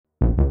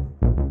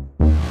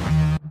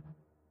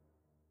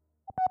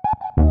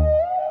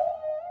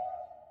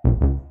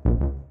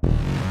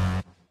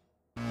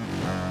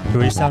Do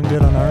we sound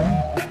good on our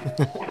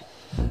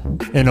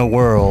end? In a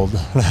world.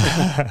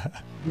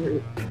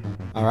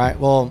 All right.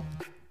 Well,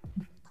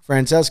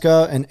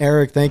 Francesca and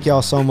Eric, thank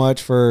y'all so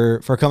much for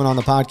coming on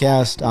the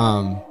podcast.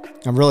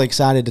 I'm really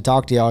excited to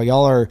talk to y'all.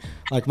 Y'all are,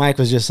 like Mike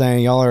was just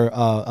saying, y'all are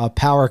a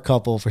power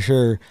couple for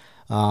sure.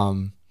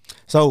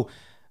 So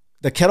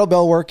the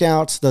kettlebell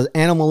workouts, the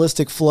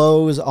animalistic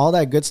flows, all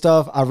that good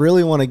stuff, I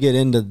really want to get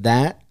into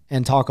that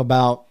and talk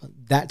about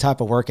that type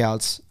of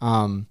workouts.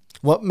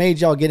 What made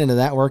y'all get into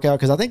that workout?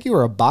 Because I think you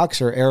were a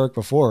boxer, Eric,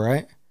 before,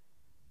 right?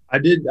 I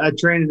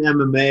trained in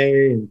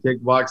MMA and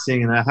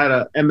kickboxing, and I had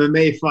a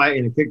MMA fight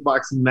and a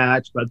kickboxing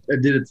match, but I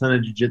did a ton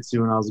of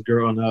jiu-jitsu when I was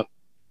growing up.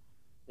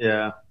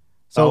 Yeah.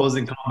 So I was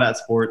in combat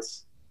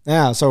sports.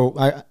 Yeah.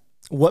 So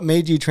what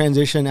made you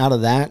transition out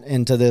of that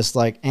into this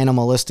like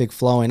animalistic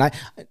flowing?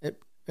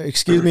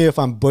 Excuse me if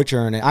I'm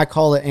butchering it. I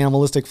call it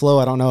animalistic flow.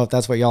 I don't know if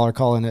that's what y'all are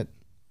calling it,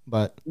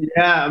 but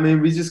yeah, I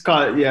mean, we just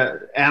call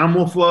it,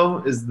 animal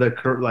flow is the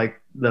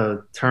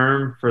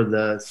term for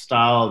the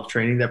style of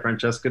training that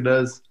Francesca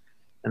does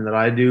and that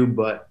I do.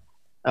 But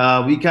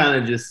we kind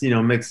of just,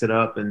 mix it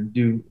up and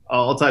do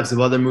all types of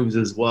other moves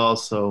as well.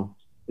 So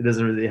it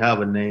doesn't really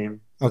have a name.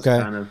 It's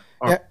okay. kind of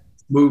our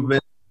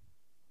movement,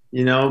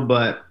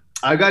 but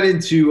I got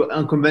into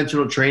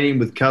unconventional training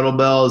with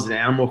kettlebells and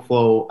animal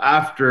flow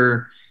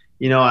after,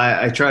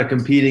 I tried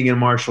competing in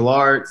martial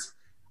arts.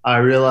 I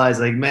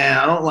realized like, man,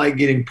 I don't like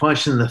getting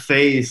punched in the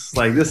face.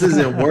 Like this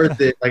isn't worth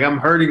it. Like I'm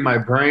hurting my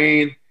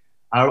brain.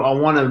 I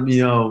want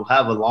to,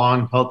 have a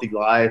long, healthy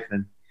life.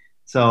 And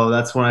so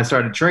that's when I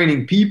started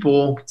training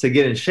people to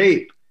get in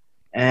shape.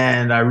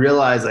 And I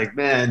realized like,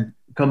 man,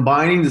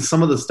 combining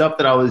some of the stuff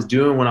that I was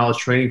doing when I was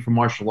training for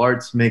martial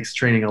arts makes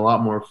training a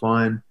lot more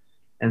fun.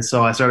 And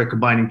so I started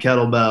combining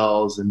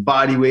kettlebells and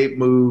body weight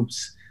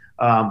moves,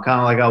 kind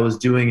of like I was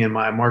doing in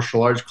my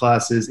martial arts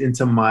classes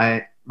into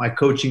my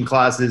coaching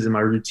classes and my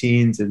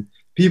routines, and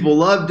people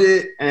loved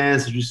it.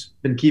 And so just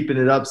been keeping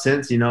it up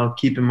since,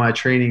 keeping my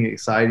training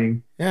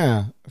exciting.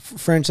 Yeah.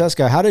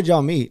 Francesca, how did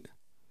y'all meet?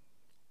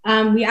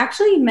 We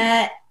actually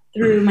met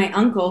through my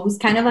uncle, who's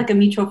kind of like a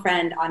mutual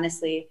friend,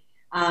 honestly.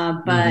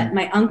 But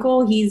my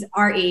uncle, he's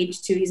our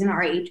age too. He's in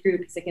our age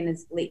group. He's like in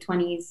his late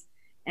 20s.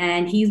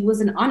 And he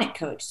was an Onnit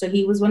coach. So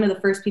he was one of the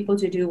first people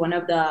to do one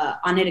of the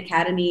Onnit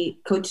Academy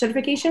coach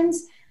certifications.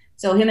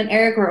 So him and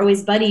Eric were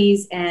always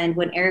buddies. And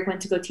when Eric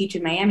went to go teach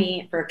in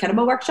Miami for a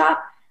kettlebell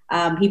workshop,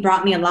 he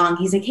brought me along.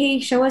 He's like, hey,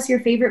 show us your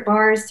favorite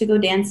bars to go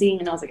dancing.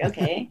 And I was like,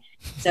 okay.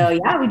 So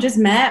yeah, we just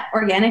met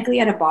organically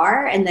at a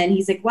bar. And then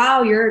he's like,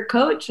 wow, you're a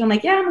coach? And I'm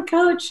like, yeah, I'm a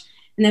coach.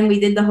 And then we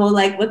did the whole,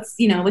 like, what's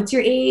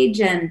your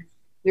age? And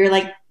we were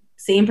like,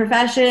 same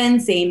profession,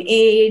 same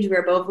age. We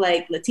were both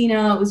like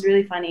Latino. It was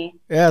really funny.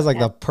 Yeah, it's like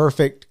the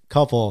perfect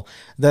couple.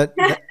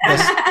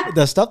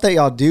 The stuff that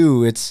y'all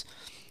do,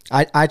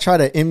 I try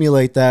to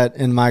emulate that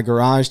in my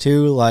garage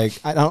too. Like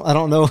I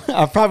don't know.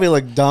 I probably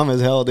look dumb as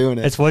hell doing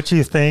it. It's what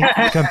you think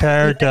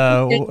compared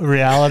to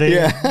reality.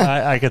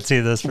 Yeah. I could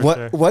see this for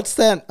sure. What's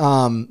that?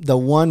 The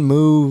one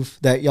move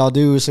that y'all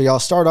do. So y'all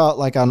start out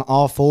like on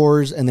all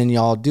fours, and then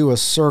y'all do a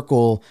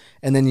circle,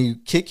 and then you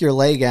kick your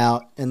leg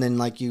out, and then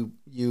like you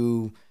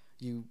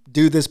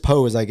do this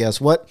pose, I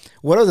guess. What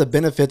are the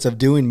benefits of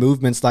doing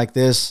movements like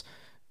this?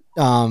 It's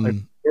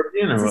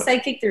a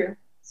side kick through.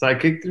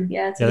 Side kick through?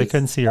 Yeah. They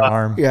couldn't see your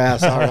arm. Yeah,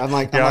 sorry. I'm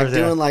like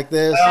doing like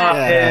this.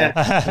 Yeah.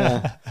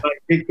 Side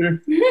kick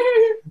through.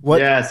 What?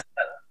 Yes.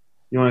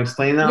 You want to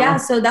explain that? Yeah.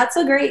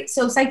 one?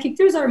 So side kick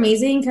throughs are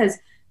amazing because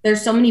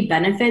there's so many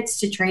benefits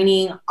to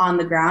training on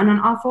the ground on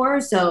all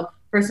fours. So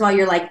first of all,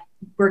 you're like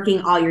working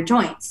all your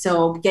joints.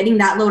 So getting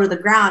that low to the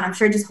ground, I'm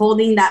sure just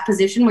holding that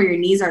position where your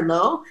knees are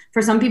low,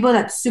 for some people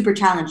that's super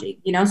challenging,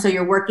 so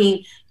you're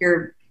working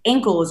your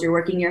ankles, you're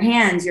working your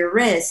hands, your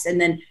wrists, and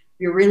then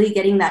you're really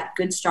getting that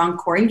good strong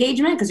core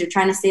engagement because you're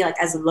trying to stay like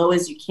as low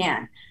as you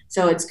can.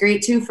 So it's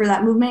great too for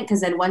that movement,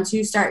 because then once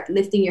you start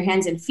lifting your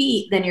hands and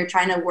feet, then you're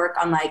trying to work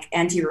on like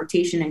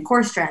anti-rotation and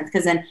core strength,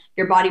 because then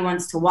your body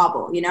wants to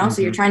wobble,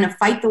 so you're trying to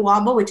fight the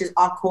wobble, which is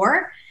all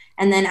core.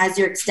 And then as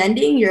you're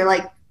extending, you're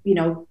like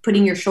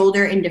putting your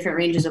shoulder in different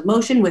ranges of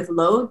motion with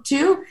load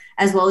too,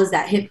 as well as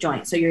that hip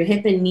joint. So your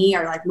hip and knee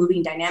are like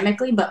moving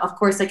dynamically, but of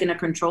course, like in a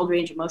controlled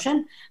range of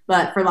motion.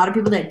 But for a lot of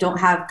people that don't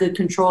have good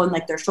control in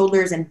like their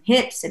shoulders and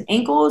hips and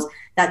ankles,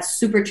 that's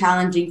super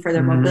challenging for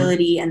their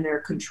mobility and their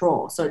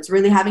control. So it's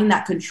really having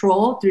that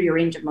control through your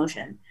range of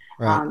motion.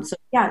 Right. So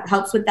yeah, it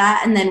helps with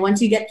that. And then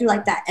once you get through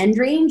like that end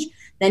range,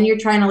 then you're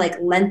trying to like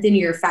lengthen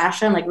your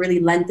fascia and like really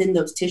lengthen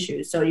those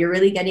tissues. So you're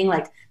really getting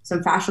like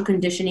some fascial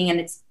conditioning,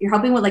 and you're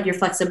helping with like your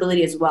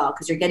flexibility as well,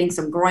 because you're getting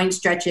some groin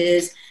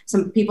stretches.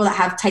 Some people that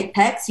have tight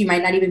pecs, you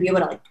might not even be able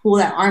to like pull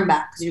that arm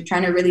back because you're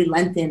trying to really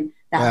lengthen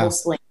that whole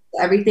sling.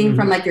 So everything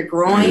from like your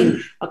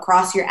groin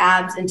across your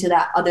abs into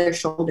that other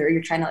shoulder,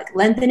 you're trying to like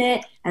lengthen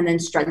it and then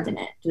strengthen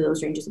it to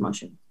those ranges of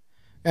motion.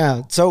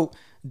 Yeah. So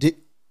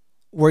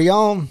were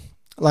y'all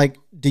like,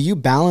 do you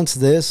balance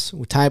this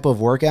type of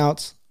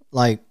workouts?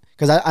 Like,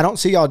 because I don't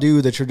see y'all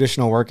do the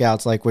traditional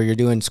workouts like where you're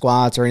doing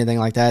squats or anything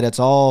like that. It's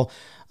all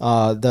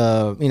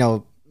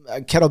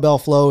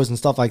kettlebell flows and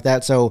stuff like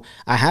that. So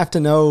I have to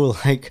know,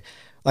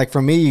 like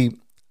for me,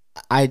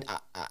 I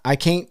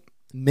can't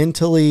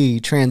mentally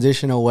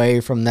transition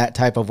away from that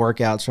type of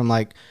workouts, from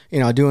like,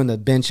 doing the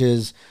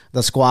benches,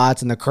 the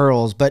squats and the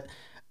curls, but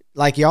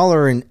like y'all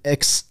are in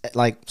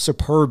like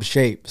superb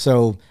shape.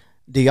 So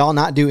do y'all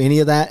not do any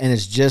of that and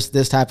it's just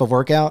this type of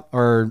workout,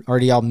 or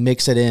do y'all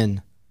mix it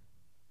in?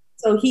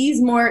 So he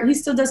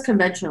still does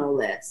conventional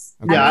lifts.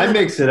 Okay. Yeah, I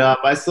mix it up.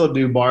 I still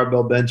do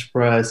barbell bench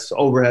press,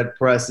 overhead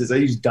presses. I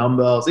use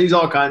dumbbells. I use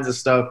all kinds of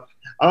stuff.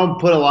 I don't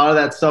put a lot of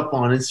that stuff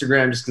on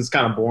Instagram just because it's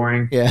kind of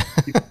boring. Yeah.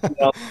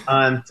 All the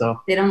time,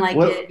 so They don't like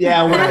it.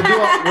 Yeah, what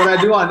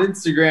I do on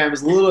Instagram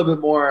is a little bit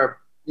more,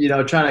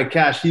 trying to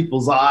catch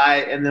people's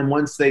eye. And then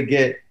once they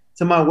get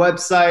to my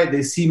website,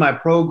 they see my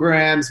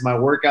programs, my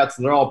workouts.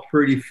 They're all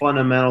pretty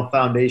fundamental,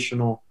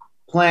 foundational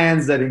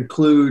plans that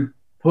include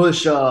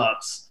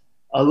push-ups,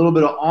 a little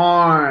bit of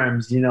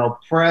arms,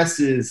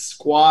 presses,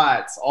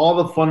 squats, all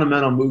the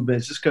fundamental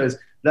movements, just because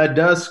that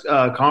does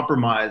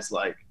compromise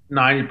like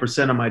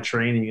 90% of my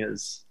training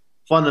is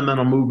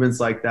fundamental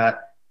movements like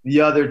that. The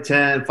other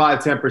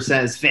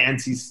 10% is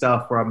fancy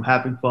stuff where I'm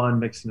having fun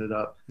mixing it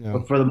up. Yeah.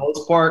 But for the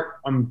most part,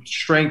 I'm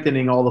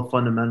strengthening all the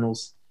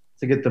fundamentals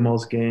to get the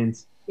most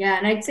gains. Yeah,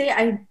 and I'd say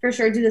I for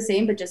sure do the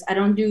same, but just I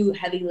don't do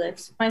heavy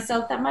lifts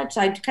myself that much.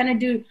 I kind of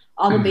do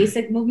all the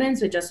basic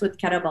movements, but just with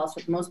kettlebells for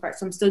the most part.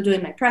 So I'm still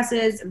doing my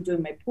presses, I'm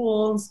doing my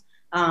pulls,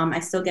 I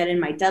still get in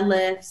my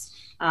deadlifts.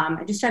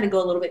 I just try to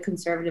go a little bit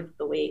conservative with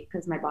the weight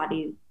because my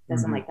body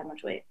doesn't like that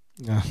much weight.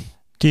 Yeah.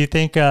 Do you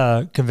think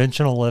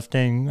conventional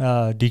lifting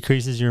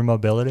decreases your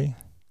mobility?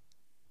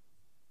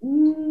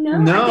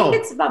 No, I think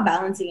it's about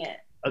balancing it.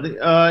 I think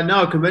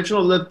no,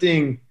 conventional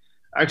lifting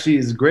actually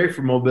is great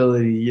for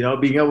mobility.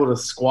 Being able to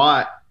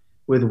squat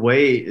with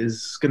weight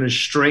is going to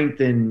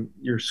strengthen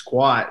your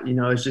squat.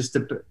 It's just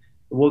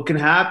what can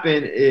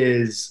happen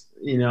is,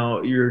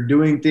 you're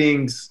doing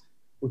things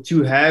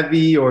too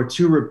heavy or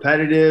too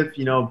repetitive,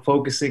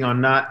 focusing on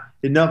not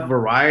enough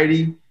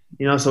variety.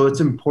 So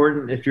it's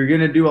important if you're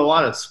going to do a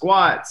lot of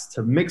squats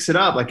to mix it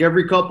up. Like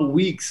every couple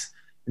weeks,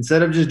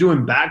 instead of just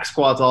doing back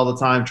squats all the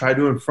time, try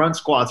doing front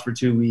squats for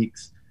 2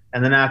 weeks.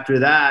 And then after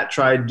that,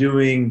 try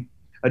doing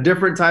a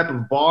different type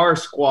of bar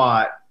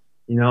squat,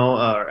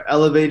 or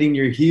elevating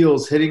your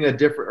heels, hitting a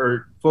different,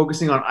 or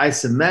focusing on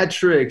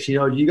isometrics.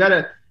 You got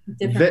to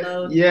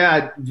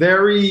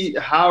vary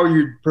how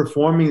you're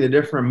performing the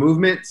different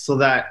movements so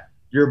that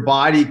your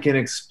body can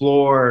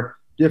explore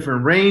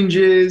different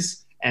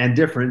ranges and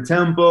different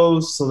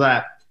tempos so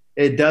that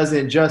it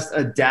doesn't just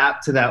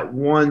adapt to that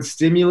one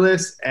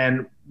stimulus.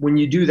 And when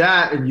you do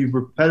that and you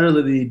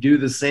repetitively do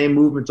the same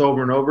movements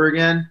over and over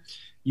again,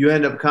 you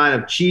end up kind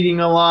of cheating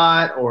a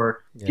lot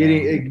or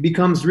it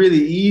becomes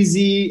really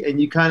easy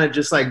and you kind of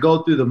just like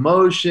go through the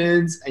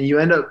motions and you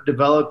end up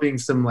developing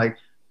some like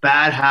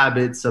bad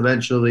habits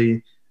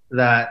eventually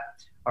that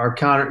are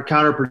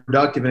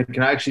counterproductive and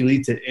can actually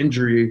lead to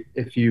injury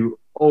if you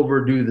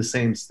overdo the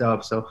same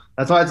stuff. So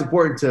that's why it's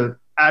important to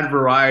add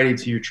variety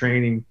to your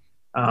training.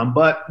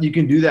 But you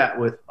can do that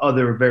with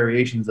other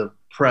variations of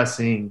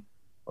pressing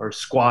or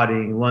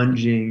squatting,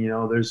 lunging,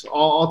 there's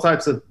all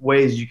types of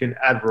ways you can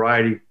add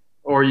variety.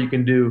 Or you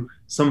can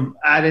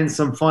add in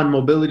some fun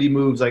mobility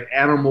moves like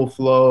animal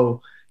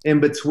flow in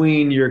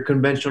between your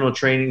conventional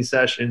training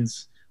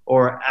sessions,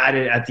 or add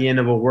it at the end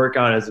of a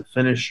workout as a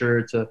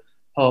finisher to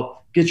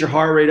help get your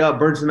heart rate up,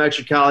 burn some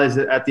extra calories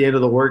at the end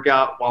of the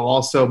workout while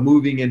also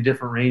moving in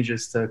different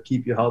ranges to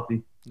keep you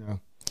healthy. Yeah.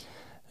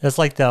 It's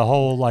like the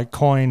whole like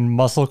coin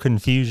muscle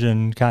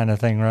confusion kind of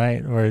thing,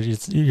 right? Where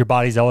your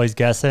body's always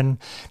guessing.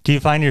 Do you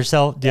find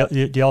yourself,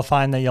 do y'all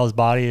find that y'all's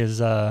body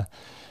is,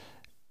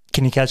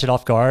 can you catch it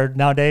off guard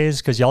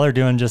nowadays? Because y'all are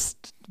doing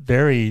just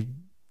very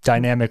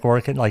dynamic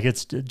working, like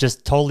it's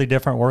just totally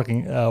different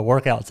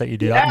workouts that you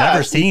do. I've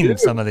never seen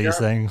some of these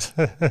things.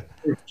 For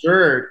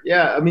sure.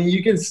 Yeah. I mean,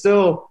 you can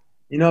still,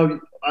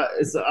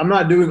 I'm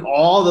not doing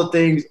all the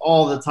things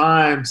all the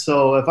time.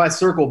 So if I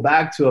circle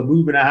back to a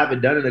movement I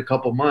haven't done in a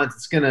couple months,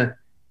 it's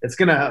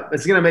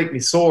gonna make me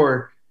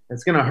sore.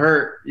 It's gonna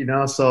hurt,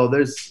 So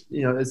there's,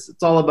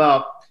 it's all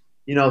about,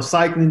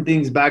 cycling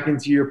things back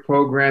into your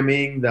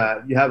programming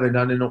that you haven't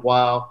done in a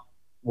while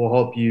will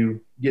help you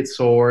get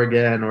sore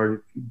again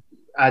or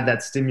add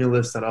that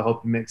stimulus that'll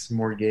help you make some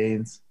more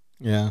gains.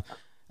 Yeah.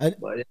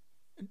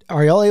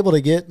 Are y'all able to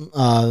get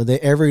the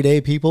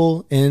everyday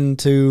people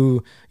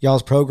into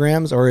y'all's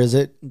programs, or is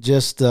it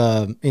just,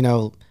 the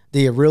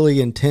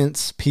really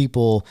intense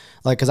people?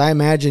 Like, cause I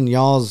imagine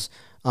y'all's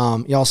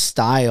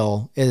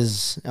style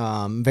is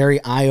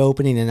very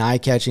eye-opening and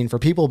eye-catching for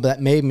people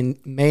that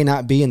may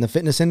not be in the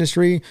fitness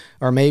industry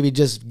or maybe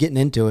just getting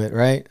into it,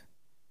 right?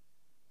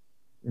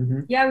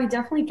 Mm-hmm. Yeah, we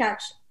definitely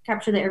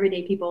capture the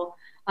everyday people.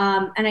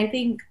 And I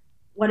think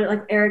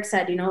like Eric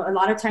said, a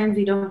lot of times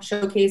we don't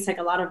showcase like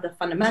a lot of the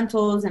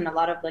fundamentals and a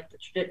lot of like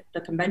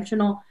the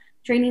conventional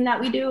training that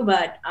we do.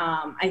 But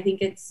I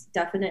think it's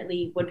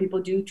definitely when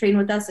people do train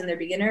with us and they're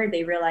beginner,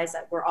 they realize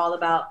that we're all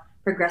about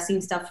progressing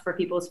stuff for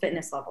people's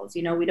fitness levels.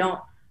 We don't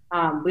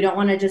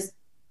want to just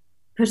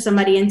push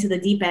somebody into the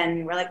deep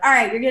end. We're like, all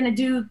right, you're gonna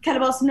do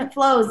kettlebell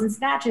flows and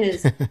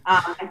snatches.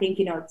 I think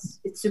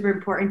it's super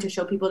important to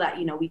show people that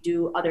we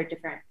do other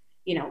different,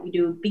 we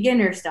do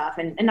beginner stuff,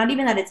 and not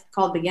even that it's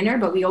called beginner,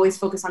 but we always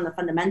focus on the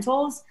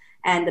fundamentals,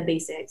 and the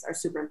basics are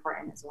super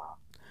important as well.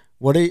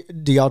 What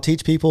do y'all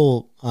teach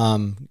people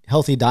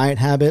healthy diet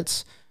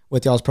habits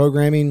with y'all's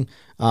programming?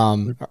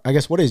 I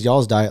guess, what is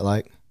y'all's diet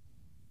like?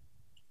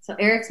 So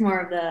Eric's more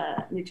of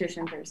the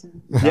nutrition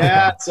person.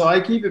 Yeah, so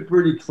I keep it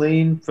pretty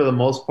clean for the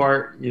most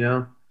part.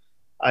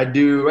 I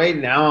do right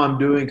now. I'm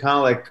doing kind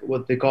of like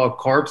what they call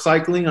carb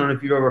cycling. I don't know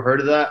if you've ever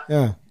heard of that.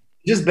 Yeah.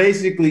 Just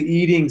basically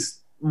eating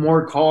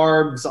more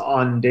carbs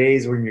on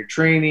days when you're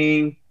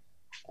training,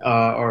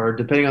 or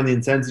depending on the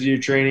intensity you're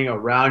training.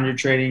 Around your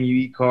training, you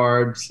eat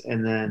carbs,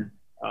 and then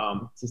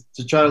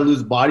to try to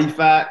lose body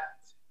fat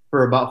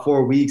for about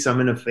 4 weeks. I'm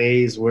in a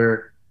phase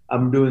where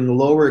I'm doing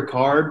lower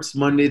carbs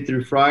Monday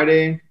through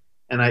Friday,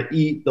 and I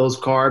eat those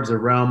carbs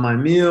around my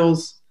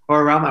meals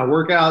or around my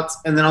workouts.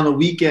 And then on the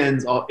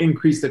weekends, I'll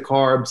increase the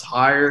carbs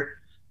higher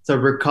to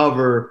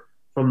recover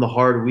from the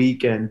hard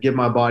week and give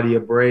my body a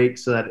break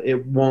so that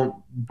it won't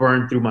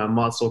burn through my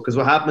muscle. Because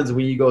what happens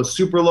when you go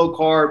super low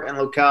carb and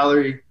low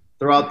calorie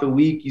throughout the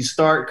week, you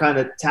start kind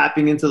of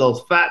tapping into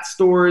those fat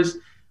stores.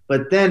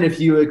 But then if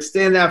you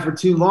extend that for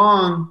too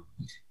long,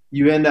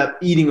 you end up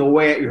eating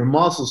away at your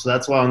muscles. So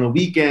that's why on the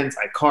weekends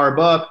I carb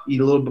up, eat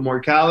a little bit more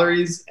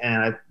calories,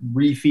 and I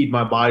refeed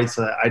my body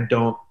so that I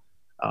don't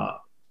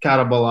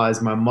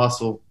catabolize my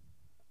muscle.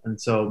 And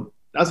so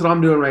that's what I'm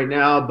doing right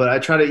now. But I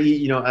try to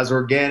eat, as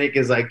organic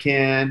as I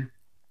can.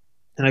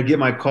 And I get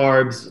my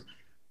carbs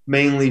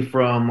mainly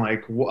from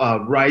like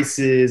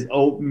rices,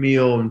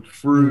 oatmeal, and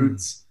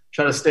fruits.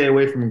 Try to stay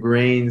away from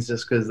grains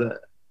just because,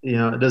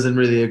 it doesn't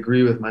really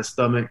agree with my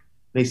stomach.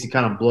 Makes you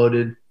kind of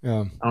bloated.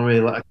 Yeah.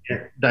 I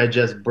can't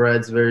digest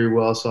breads very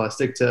well, so I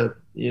stick to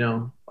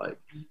like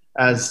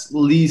as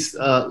least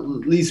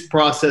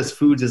processed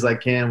foods as I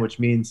can, which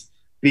means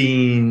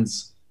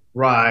beans,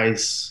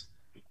 rice,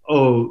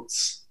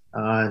 oats,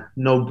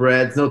 no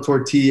breads, no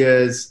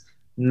tortillas,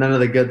 none of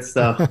the good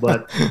stuff.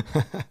 But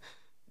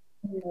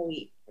No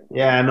wheat.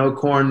 Yeah, no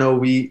corn, no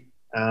wheat,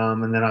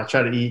 and then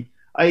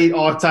I eat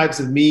all types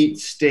of meat,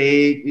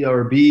 steak,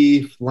 or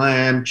beef,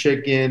 lamb,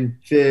 chicken,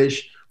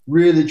 fish.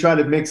 Really try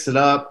to mix it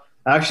up.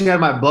 I actually had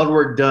my blood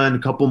work done a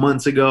couple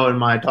months ago, and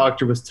my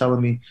doctor was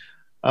telling me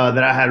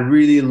that I had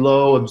really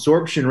low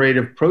absorption rate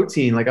of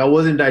protein. Like I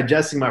wasn't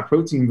digesting my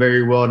protein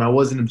very well, and I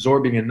wasn't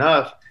absorbing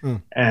enough.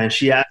 And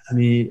she asked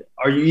me,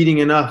 "Are you eating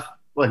enough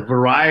like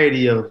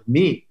variety of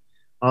meat?"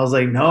 I was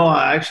like, "No,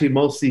 I actually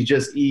mostly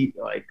just eat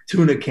like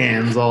tuna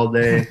cans all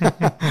day."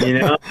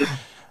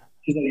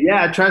 She's like,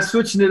 yeah, try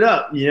switching it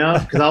up,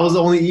 because I was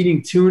only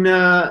eating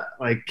tuna,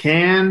 like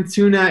canned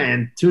tuna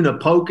and tuna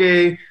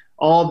poke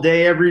all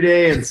day, every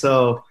day. And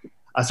so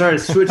I started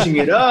switching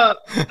it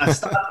up.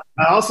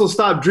 I also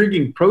stopped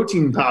drinking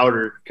protein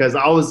powder because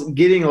I was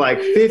getting like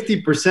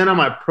 50% of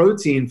my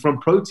protein from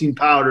protein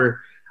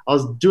powder. I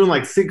was doing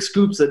like 6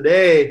 scoops a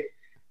day.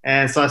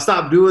 And so I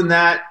stopped doing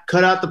that,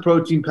 cut out the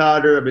protein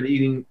powder. I've been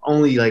eating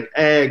only like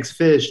eggs,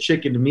 fish,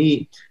 chicken,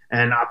 meat.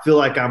 And I feel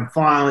like I'm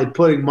finally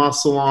putting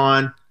muscle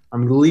on.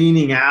 I'm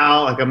leaning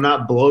out, like I'm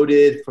not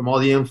bloated from all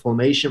the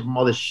inflammation, from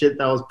all the shit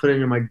that I was putting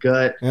in my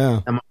gut,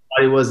 and my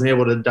body wasn't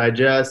able to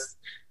digest.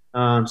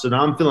 So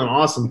now I'm feeling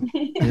awesome.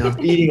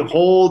 Eating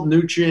whole,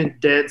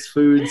 nutrient-dense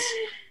foods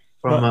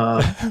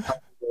from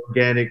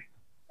organic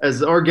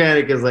as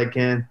I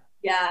can.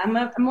 Yeah, I'm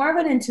more of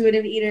an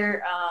intuitive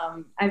eater.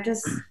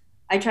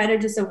 I try to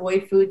just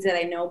avoid foods that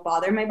I know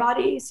bother my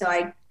body. So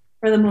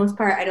for the most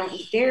part, I don't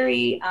eat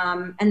dairy.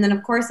 And then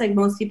of course, like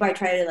most people, I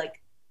try to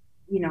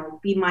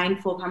be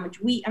mindful of how much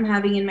wheat I'm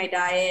having in my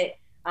diet,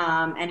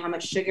 and how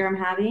much sugar I'm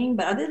having.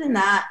 But other than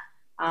that,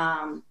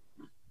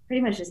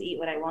 pretty much just eat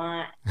what I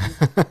want.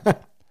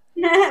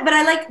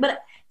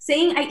 But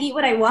saying I eat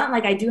what I want,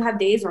 like I do have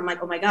days where I'm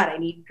like, oh my God, I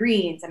need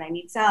greens and I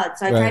need salad.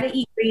 So I try to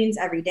eat greens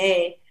every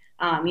day,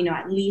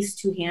 at least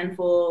 2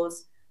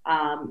 handfuls.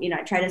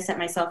 I try to set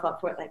myself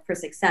up for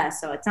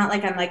success. So it's not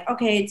like I'm like,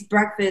 okay, it's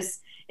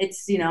breakfast.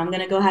 It's, I'm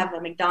going to go have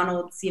a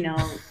McDonald's,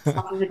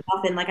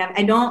 muffin. Like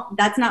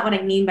that's not what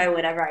I mean by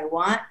whatever I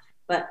want,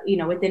 but,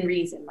 within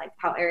reason, like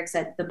how Eric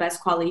said, the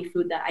best quality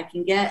food that I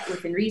can get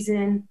within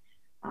reason.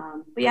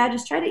 But yeah,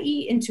 just try to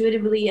eat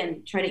intuitively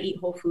and try to eat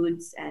whole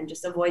foods and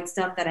just avoid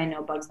stuff that I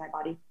know bugs my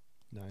body.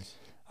 Nice.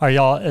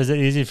 Is it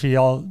easy for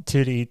y'all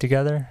two to eat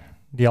together?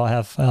 Do y'all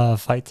have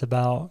fights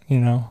about,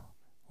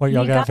 what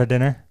y'all got for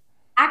dinner?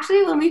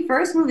 Actually, when we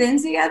first moved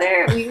in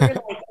together, we were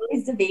like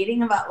always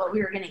debating about what we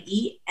were going to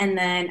eat. And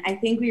then I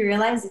think we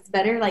realized it's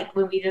better like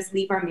when we just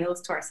leave our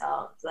meals to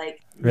ourselves.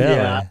 Like, really?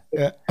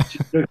 Yeah.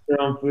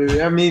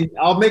 I mean,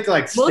 I'll make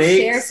like steaks. We'll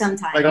share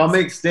sometimes. Like I'll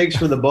make steaks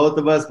for the both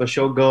of us, but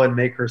she'll go and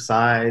make her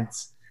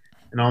sides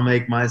and I'll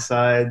make my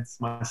sides,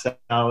 my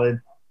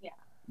salad. Yeah.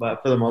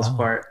 But for the most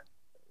part,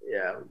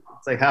 yeah,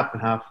 it's like half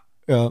and half.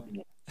 Yeah.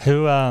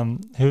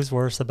 Who's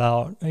worse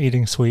about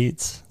eating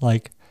sweets?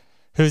 Like,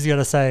 who's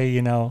gonna say,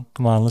 you know,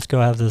 come on, let's go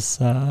have this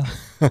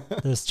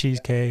this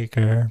cheesecake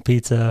or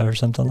pizza or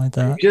something like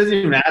that? She doesn't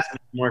even ask me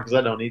anymore because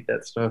I don't eat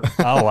that stuff.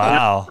 Oh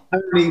wow. I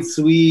don't eat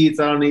sweets.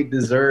 I don't eat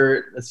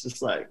dessert. It's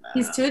just like, nah.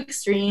 He's too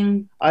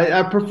extreme.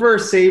 I prefer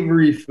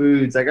savory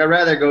foods. Like I'd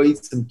rather go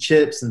eat some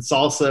chips and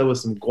salsa with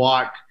some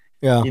guac.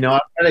 Yeah. You know, I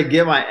try to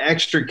get my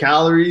extra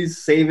calories,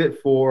 save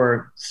it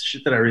for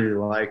shit that I really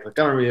like. Like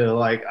I don't really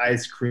like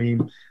ice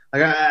cream.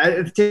 Like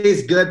it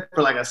tastes good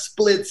for like a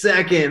split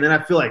second, then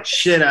I feel like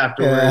shit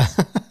afterwards.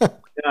 Yeah.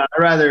 You know,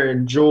 I'd rather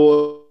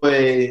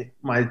enjoy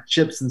my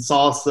chips and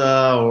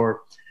salsa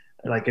or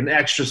like an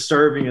extra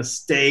serving of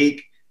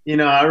steak. You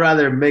know, I'd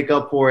rather make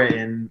up for it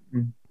in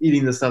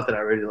eating the stuff that I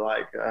really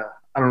like.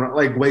 I don't know,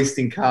 like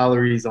wasting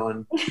calories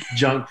on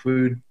junk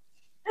food.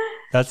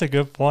 That's a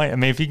good point. I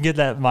mean, if you can get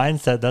that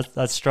mindset,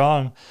 that's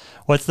strong.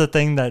 What's the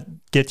thing that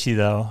gets you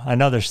though? I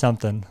know there's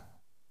something.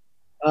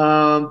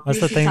 What's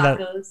the thing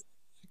that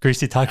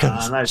greasy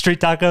tacos, street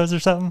tacos or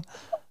something?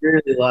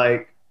 Really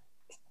like,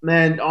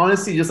 man,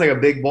 honestly, just like a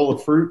big bowl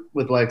of fruit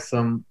with like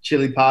some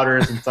chili powder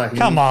and some tahini.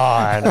 Come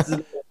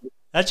on.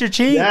 That's your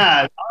cheat?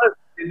 Yeah,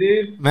 honestly,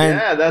 dude. Man.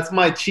 Yeah, that's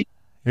my cheat.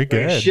 You're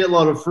good. Like a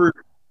shitload of fruit.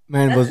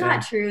 Man, That's was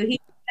not true. He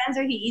depends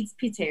where he eats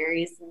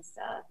pizzeries and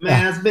stuff.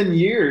 Man, it's been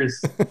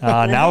years.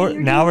 Now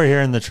we're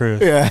hearing the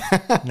truth. yeah.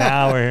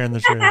 Now we're hearing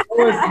the truth.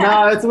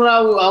 No, it's when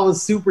I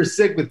was super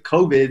sick with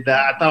COVID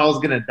that I thought I was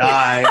gonna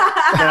die.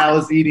 And I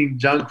was eating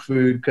junk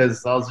food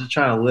because I was just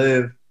trying to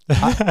live.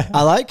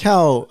 I like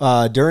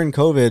how during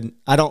COVID,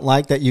 I don't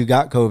like that you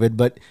got COVID,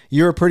 but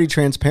you were pretty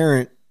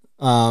transparent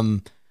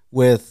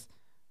with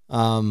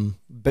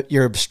but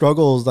your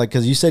struggles, like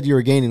because you said you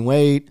were gaining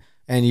weight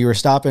and you were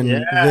stopping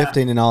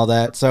lifting and all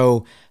that.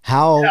 So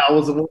how? Yeah, I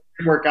was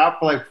work out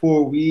for like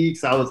 4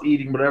 weeks. I was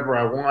eating whatever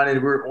I wanted.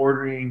 We were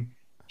ordering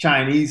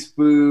Chinese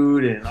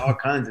food and all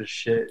kinds of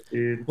shit,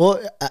 dude.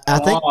 Well, I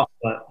think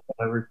but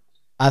whatever.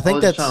 I think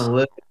was that's trying to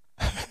live.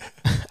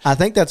 I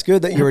think that's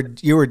good that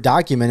you were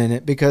documenting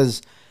it,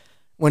 because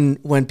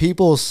when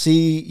people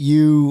see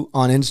you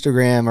on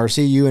Instagram or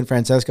see you and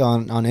Francesca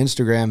on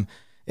Instagram,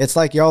 it's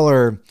like y'all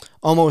are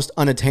almost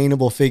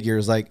unattainable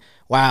figures. Like,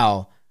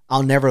 wow,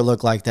 I'll never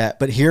look like that.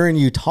 But hearing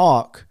you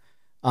talk,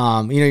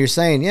 you're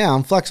saying, yeah,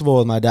 I'm flexible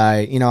with my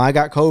diet. You know, I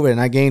got COVID and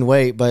I gained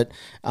weight, but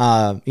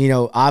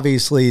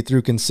obviously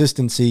through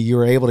consistency, you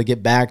were able to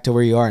get back to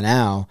where you are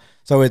now.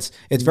 So it's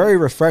very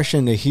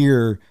refreshing to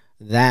hear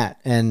that,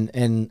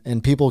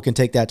 and people can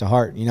take that to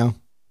heart, you know?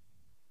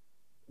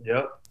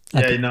 Yep.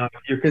 Yeah,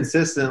 if you're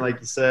consistent, like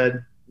you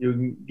said, you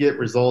can get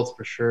results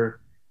for sure.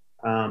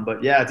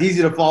 But yeah, it's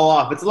easy to fall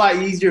off. It's a lot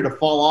easier to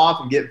fall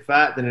off and get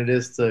fat than it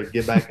is to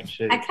get back in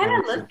shape.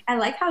 I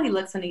like how he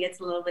looks when he gets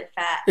a little bit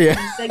fat. Yeah.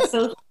 He's like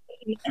so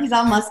he's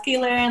all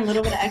muscular and a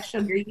little bit of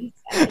extra grease.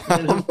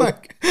 Oh my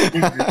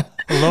God.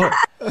 Lord,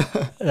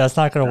 that's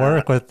not going to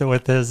work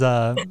with his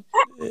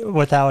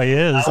with how he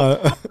is.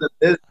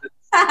 It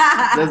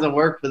doesn't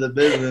work for the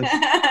business.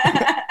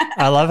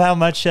 I love how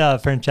much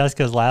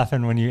Francesca's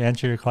laughing when you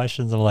answer your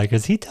questions. I'm like,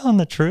 is he telling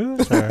the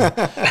truth or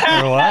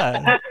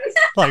what?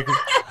 Like,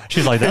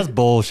 she's like, that's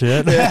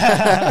bullshit.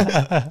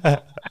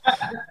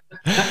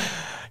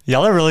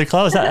 Y'all are really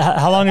close.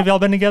 How long have y'all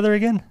been together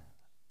again?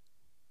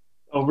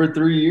 Over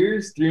 3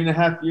 years,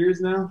 3.5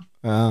 years now.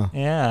 Oh.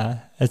 Yeah,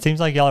 it seems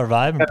like y'all are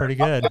vibing pretty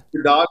good.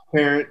 Your dog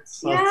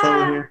parents, I was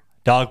telling you.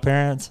 Dog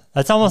parents.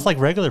 That's almost like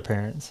regular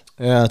parents.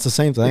 Yeah, it's the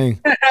same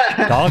thing.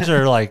 Dogs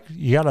are like,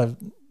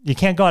 you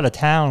can't go out of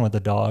town with a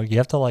dog. You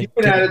have to like.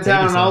 You went out of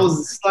town and I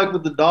was stuck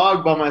with the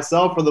dog by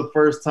myself for the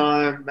first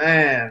time,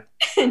 man.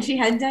 And she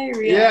had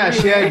diarrhea. Yeah,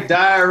 she had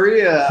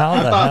diarrhea.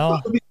 How the hell?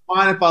 It'll be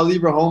fine if I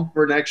leave her home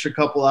for an extra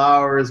couple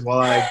hours while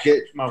I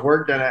get my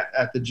work done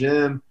at the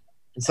gym.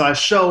 And so I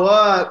show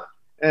up,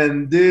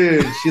 and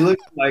dude, she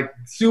looked like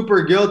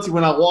super guilty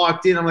when I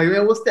walked in. I'm like,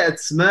 man, what's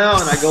that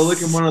smell? And I go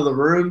look in one of the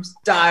rooms,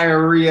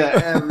 diarrhea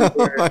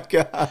everywhere. Oh my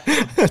God,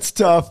 that's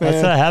tough, man.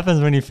 That's what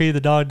happens when you feed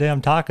the dog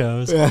damn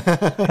tacos.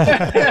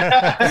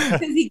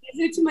 Because he gives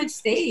her too much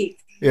steak.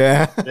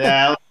 Yeah.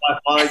 Yeah, my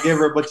father gave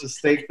her a bunch of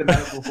steak the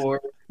night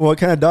before. What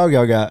kind of dog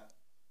y'all got?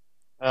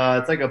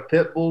 It's like a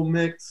pit bull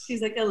mix.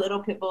 She's like a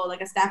little pit bull,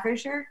 like a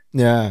Staffordshire.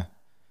 Yeah.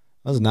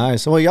 That was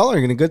nice. Well, y'all are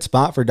in a good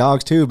spot for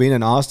dogs too. Being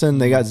in Austin,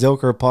 they got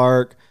Zilker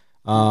Park,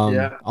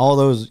 all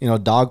those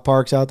dog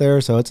parks out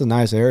there. So it's a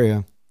nice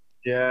area.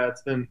 Yeah,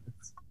 it's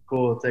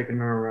cool taking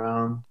her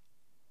around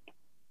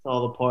to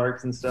all the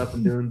parks and stuff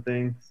and doing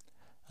things.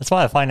 That's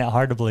why I find it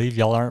hard to believe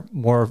y'all aren't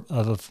more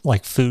of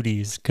like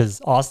foodies, because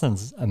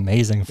Austin's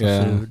amazing for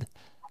food.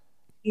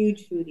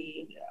 Huge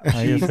foodie. Yeah.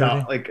 She's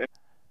out, like,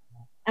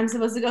 I'm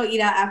supposed to go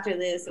eat out after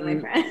this with my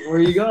friend. Where are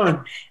you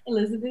going?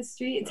 Elizabeth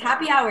Street. It's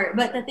happy hour.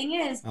 But the thing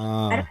is, I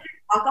don't drink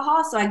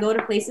alcohol, so I go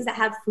to places that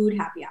have food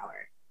happy hour.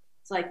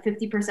 It's like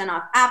 50%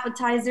 off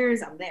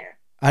appetizers. I'm there.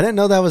 I didn't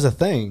know that was a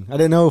thing. I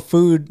didn't know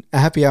food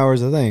happy hour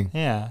is a thing.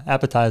 Yeah,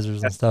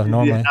 appetizers and stuff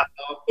normally.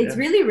 It's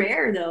really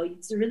rare, though.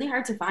 It's really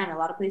hard to find. A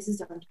lot of places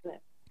don't do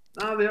it.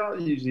 No, they all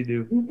usually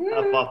do.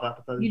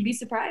 You'd be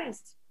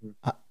surprised.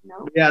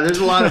 No? Yeah, there's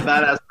a lot of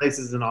badass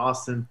places in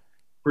Austin,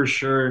 for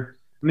sure.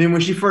 I mean,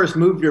 when she first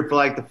moved here for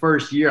like the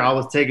first year, I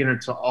was taking her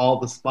to all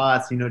the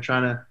spots,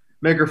 trying to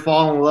make her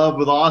fall in love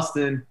with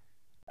Austin.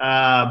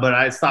 But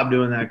I stopped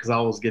doing that because I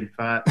was getting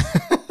fat.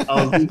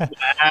 I was losing my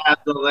ass. I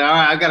was like, all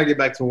right, I got to get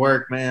back to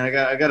work, man.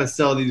 I got to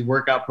sell these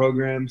workout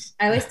programs.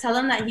 I always tell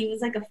him that he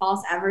was like a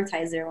false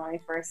advertiser when we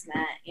first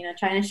met,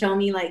 trying to show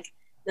me like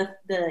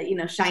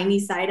the shiny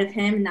side of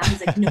him. And now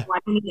he's like, no, I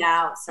need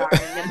out. Sorry.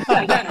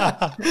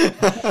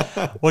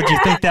 Would you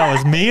think that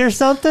was me or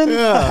something?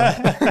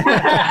 Yeah.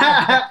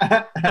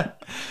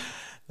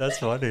 That's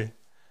funny.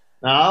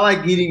 No, I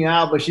like eating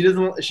out, but she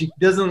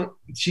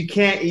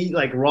can't eat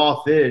like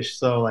raw fish.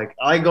 So like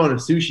I like going to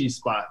sushi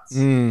spots.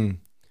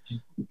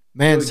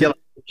 Man, Get like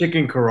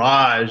chicken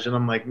garage, and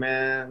I'm like,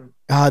 man.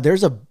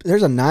 there's a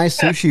nice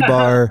sushi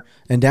bar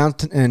in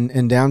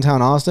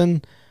downtown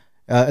Austin.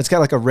 It's got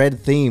like a red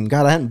theme.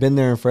 God, I hadn't been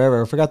there in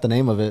forever. I forgot the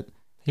name of it.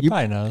 He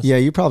probably knows. Yeah,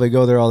 you probably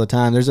go there all the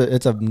time.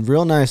 It's a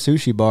real nice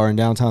sushi bar in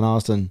downtown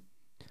Austin.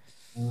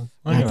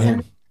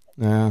 Anyway.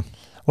 Yeah.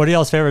 What are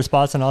y'all's favorite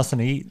spots in Austin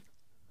to eat?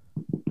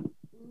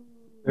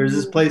 There's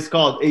this place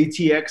called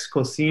ATX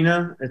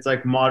Cocina. It's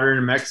like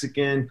modern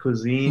Mexican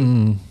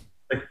cuisine,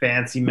 like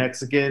fancy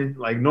Mexican.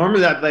 Like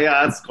normally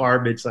that's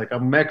garbage. Like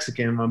I'm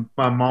Mexican.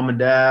 My mom and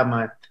dad,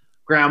 my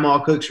grandma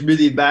cooks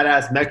really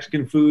badass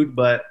Mexican food.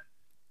 But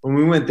when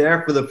we went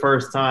there for the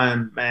first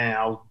time, man,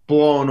 I was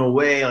blown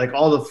away. Like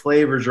all the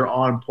flavors are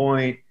on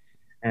point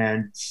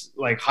and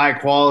like high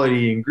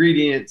quality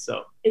ingredients.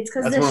 So it's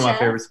because that's one of my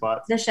favorite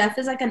spots. The chef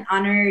is like an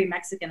honorary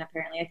Mexican,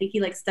 apparently. I think he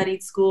like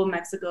studied school in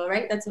Mexico,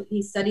 right? That's what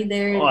he studied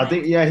there. Oh, I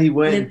think he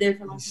went. Lived there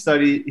for a long time. He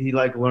studied. He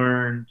like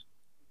learned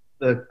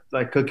the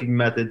like cooking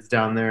methods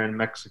down there in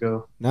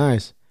Mexico.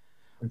 Nice.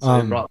 And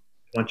so they brought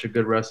a bunch of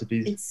good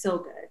recipes. It's so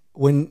good.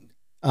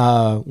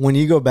 When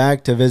you go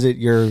back to visit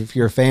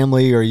your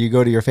family, or you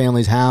go to your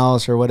family's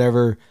house or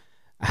whatever,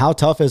 how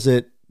tough is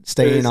it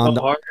staying on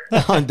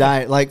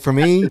diet? Like for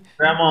me,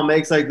 grandma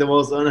makes like the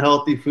most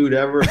unhealthy food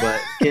ever,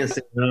 but can't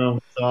say no.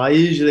 So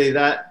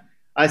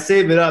I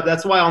save it up.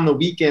 That's why on the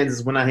weekends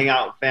is when I hang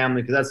out with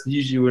family, because that's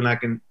usually when I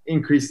can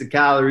increase the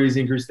calories,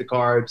 increase the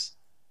carbs,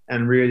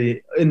 and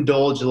really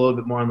indulge a little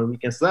bit more on the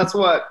weekends. So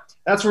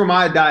that's where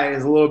my diet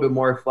is a little bit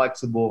more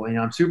flexible.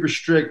 I'm super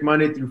strict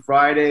Monday through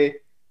Friday,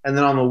 and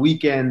then on the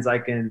weekends I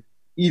can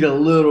eat a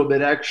little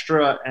bit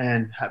extra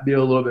and be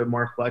a little bit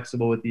more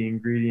flexible with the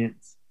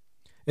ingredients.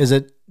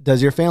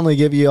 Does your family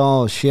give you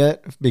all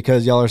shit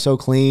because y'all are so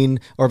clean,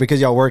 or because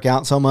y'all work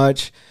out so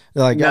much?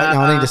 They're like,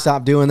 y'all need to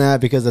stop doing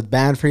that because it's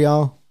bad for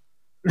y'all?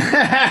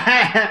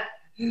 My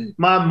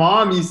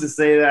mom used to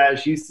say that.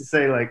 She used to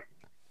say like,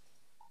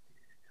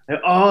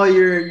 oh,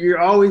 you're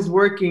always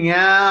working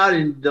out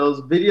and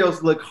those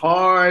videos look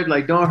hard.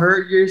 Like, don't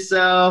hurt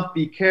yourself.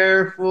 Be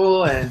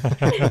careful.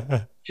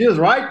 And she was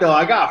right, though.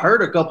 I got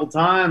hurt a couple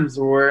times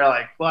where,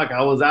 like, fuck,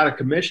 I was out of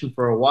commission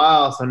for a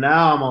while. So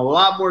now I'm a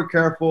lot more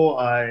careful.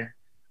 I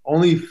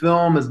only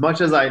film as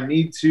much as I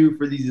need to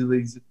for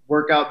these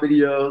workout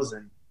videos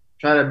and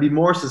try to be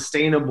more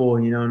sustainable,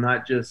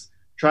 not just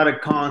try to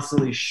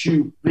constantly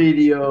shoot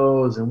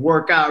videos and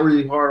work out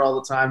really hard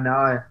all the time. Now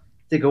I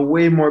take a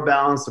way more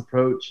balanced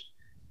approach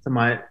to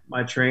my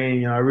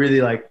training. I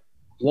really like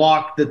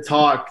walk the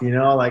talk,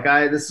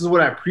 this is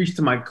what I preach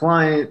to my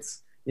clients.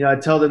 I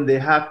tell them they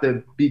have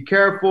to be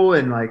careful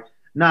and like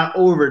not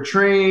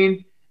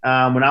overtrain.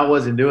 When I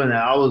wasn't doing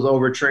that, I was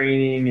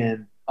overtraining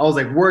and I was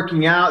like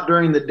working out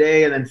during the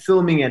day and then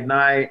filming at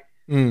night.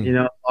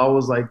 I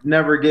was like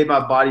never gave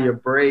my body a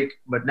break.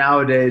 But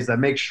nowadays I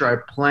make sure I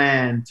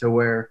plan to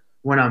where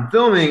when I'm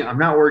filming, I'm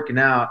not working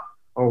out,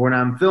 or when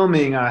I'm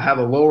filming, I have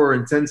a lower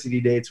intensity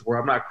dates where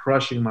I'm not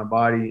crushing my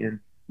body, and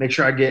make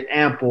sure I get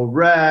ample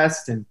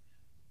rest and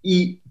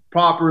eat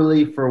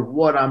properly for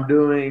what I'm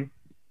doing.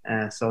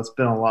 And so it's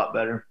been a lot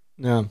better.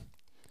 Yeah.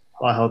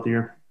 A lot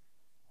healthier.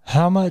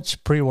 How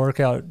much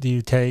pre-workout do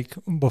you take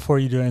before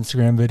you do an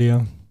Instagram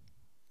video?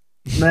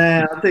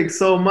 Man, I take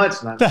so much.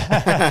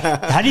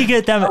 How do you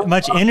get that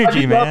much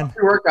energy, man?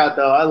 Pre-workout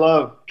though. I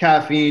love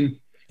caffeine.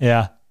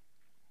 Yeah.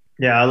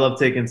 Yeah, I love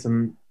taking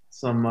some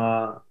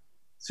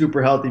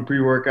super healthy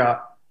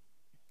pre-workout.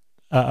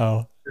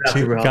 Uh-oh.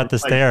 She got the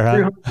stare,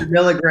 huh? 300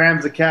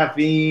 milligrams of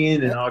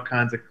caffeine and all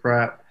kinds of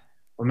crap.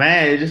 But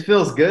man, it just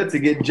feels good to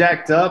get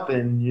jacked up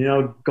and,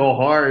 go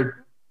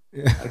hard.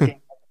 I've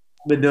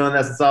been doing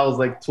that since I was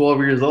like 12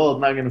 years old.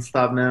 I'm not going to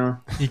stop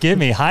now. You get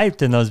me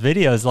hyped in those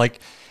videos.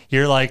 Like,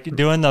 you're like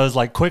doing those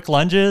like quick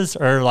lunges,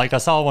 or like I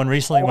saw one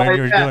recently when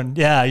you were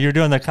you're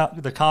doing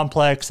the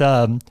complex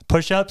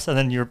push-ups, and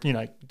then you're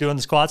doing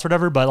the squats or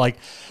whatever, but like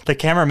the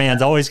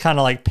cameraman's always kind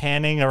of like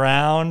panning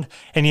around,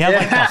 and you have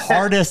like the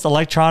hardest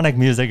electronic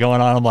music going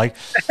on. I'm like,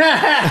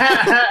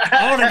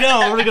 I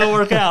want to go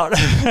work out.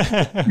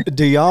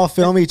 Do y'all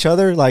film each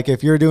other? Like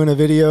if you're doing a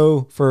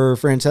video for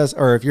Francesca,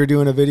 or if you're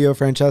doing a video,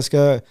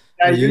 Francesca,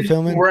 are you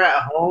filming? We're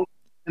at home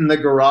in the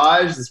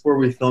garage. That's where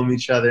we film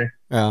each other.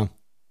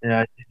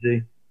 Yeah,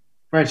 usually.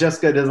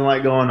 Francesca doesn't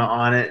like going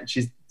on it.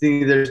 She's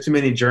thinking there's too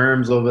many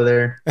germs over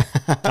there.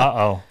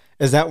 Uh-oh.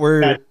 Is that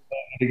where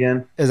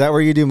again. Is that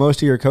where you do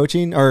most of your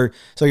coaching? Or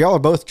so y'all are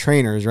both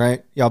trainers,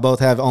 right? Y'all both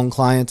have own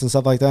clients and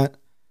stuff like that?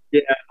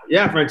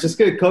 Yeah,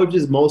 Francesca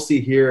coaches mostly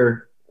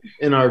here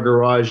in our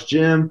garage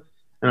gym,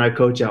 and I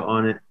coach out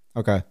on it.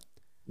 Okay.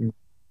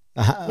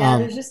 Yeah,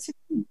 there's just too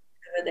many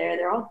over there.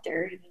 They're all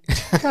dirty.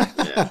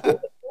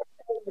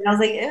 And I was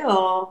like,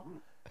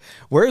 ew.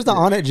 Where's the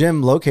On It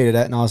gym located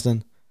at in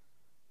Austin?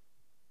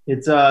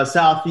 It's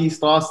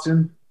southeast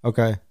Austin,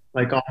 Okay.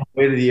 like on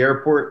the way to the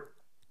airport.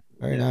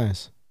 Very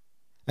nice.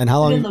 And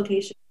how Good long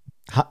location.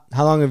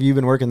 how long have you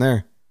been working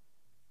there?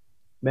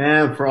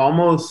 Man, for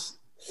almost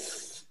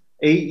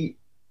 8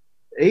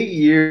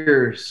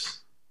 years.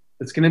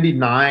 It's gonna be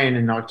 9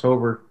 in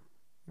October.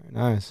 Very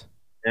nice.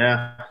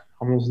 Yeah,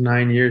 almost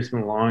 9 years. It's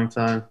been a long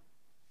time.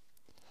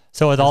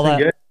 So with all that,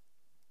 good.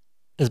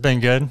 it's been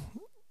good.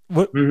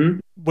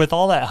 With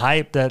all that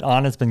hype that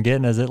Onnit's been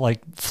getting, is it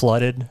like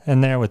flooded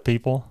in there with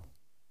people?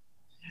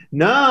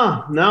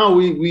 No,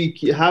 we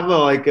have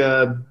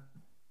a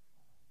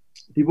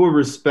people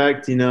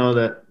respect,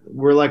 that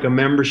we're like a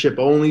membership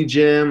only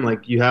gym.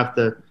 Like you have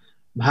to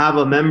have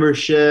a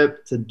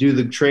membership to do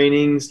the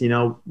trainings.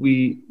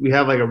 We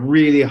have like a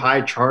really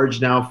high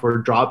charge now for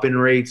drop-in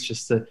rates,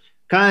 just to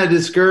kind of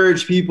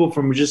discourage people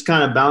from just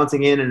kind of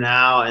bouncing in and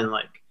out and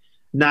like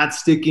not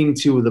sticking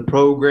to the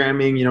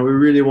programming. We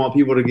really want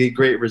people to get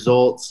great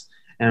results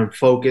and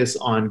focus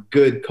on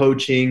good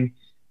coaching.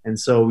 And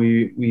so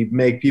we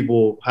make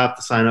people have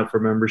to sign up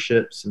for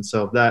memberships. And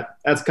so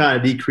that's kind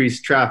of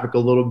decreased traffic a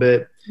little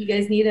bit. You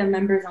guys need a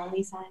members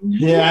only sign.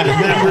 Yeah,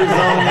 members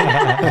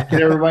only.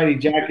 Get everybody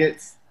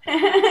jackets.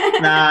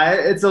 Nah,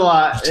 it's a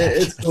lot.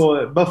 It's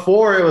cool.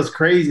 Before it was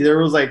crazy. There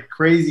was like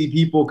crazy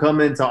people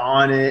coming to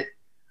On It,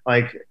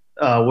 like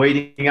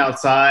waiting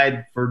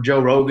outside for Joe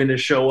Rogan to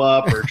show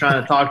up or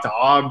trying to talk to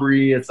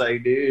Aubrey. It's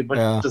like, dude,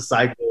 bunch of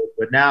psychos.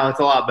 But now it's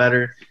a lot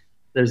better.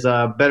 There's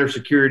better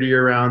security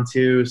around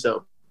too.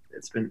 So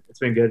it's been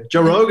good.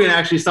 Joe Rogan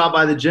actually stopped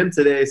by the gym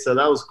today, so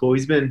that was cool.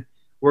 He's been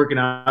working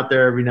out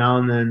there every now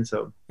and then.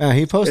 So yeah,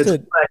 he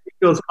posted. He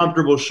feels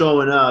comfortable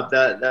showing up.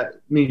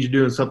 That means you're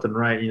doing something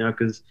right,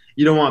 because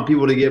you don't want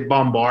people to get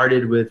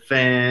bombarded with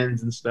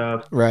fans and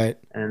stuff. Right.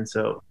 And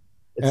so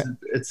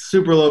it's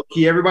super low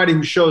key. Everybody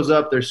who shows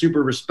up, they're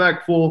super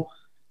respectful.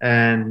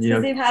 And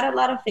because they've had a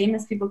lot of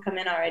famous people come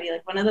in already.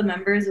 Like one of the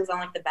members was on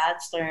like The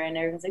Bachelor, and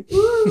everyone's like,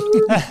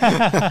 "Ooh!"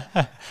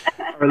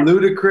 Or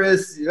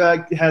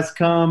Ludacris has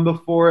come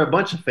before. A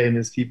bunch of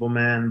famous people,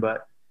 man.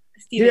 But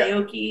Steve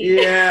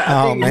Aoki. Yeah.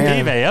 Oh man,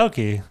 Steve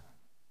Aoki.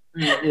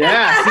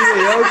 Yeah, Steve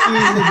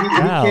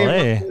Aoki. He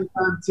came up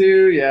time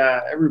too. Yeah,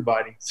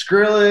 everybody.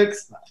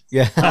 Skrillex.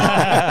 Yeah.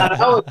 That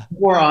was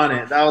before On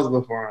It.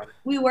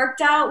 We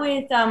worked out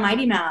with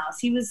Mighty Mouse.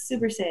 He was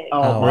super sick.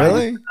 Oh,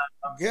 really?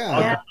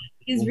 Yeah.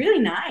 He's really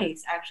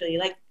nice, actually.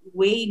 Like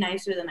way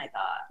nicer than I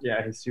thought.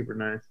 Yeah, he's super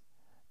nice.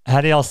 How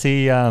do y'all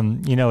see,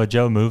 with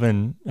Joe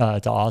moving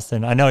to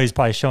Austin? I know he's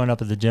probably showing up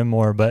at the gym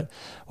more, but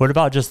what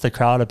about just the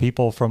crowd of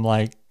people from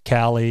like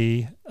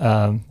Cali,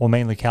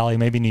 mainly Cali,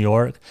 maybe New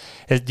York?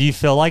 Do you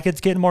feel like it's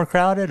getting more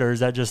crowded, or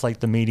is that just like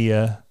the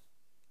media?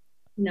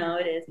 No,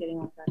 it is getting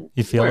more crowded.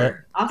 You feel it?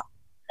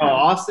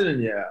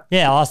 Austin,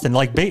 yeah, Austin.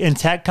 Like big in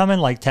tech coming,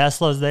 like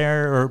Tesla's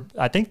there, or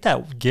I think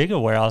that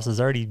Giga warehouse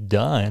is already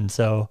done.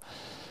 So,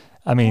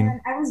 I mean, and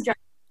I was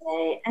driving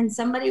today, and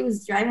somebody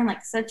was driving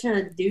like such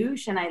a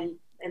douche, and I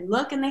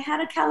look, and they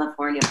had a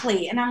California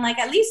plate, and I'm like,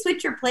 at least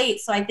switch your plate.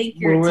 So I think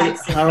you're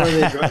Texas. How are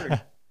they driving?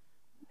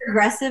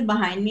 Aggressive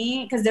behind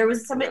me, because there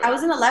was somebody. I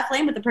was in the left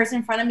lane, but the person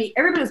in front of me,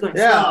 everybody was going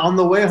slow. On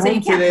the way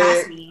home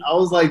today, I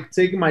was like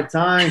taking my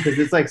time because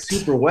it's like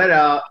super wet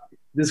out.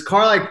 This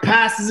car like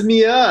passes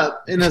me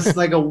up in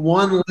a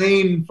one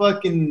lane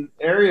fucking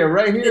area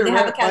right here. Did they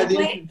have a Cali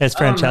plate? It's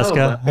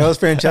Francesca. It was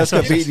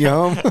Francesca beating you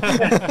home.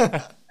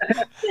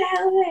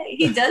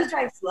 He does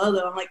drive slow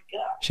though. I'm like,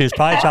 God. She was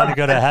probably trying to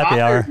go to a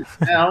happy hour.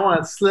 Yeah, I want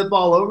to slip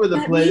all over the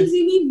place. That means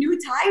you need new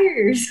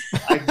tires.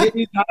 I get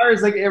new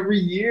tires like every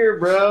year,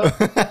 bro.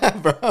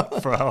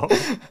 bro.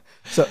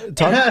 So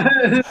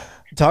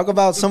talk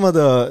about some of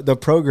the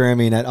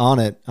programming at On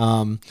It.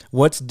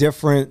 What's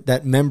different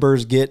that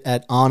members get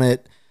at On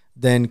It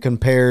than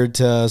compared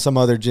to some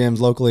other gyms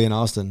locally in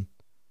Austin?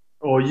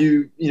 Well,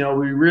 we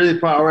really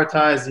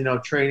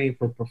prioritize, training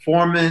for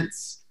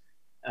performance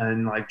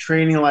and like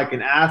training like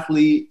an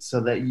athlete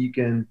so that you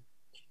can,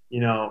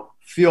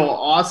 feel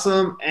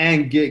awesome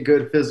and get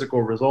good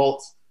physical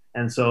results.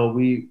 And so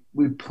we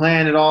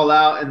plan it all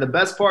out. And the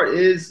best part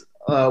is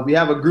we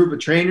have a group of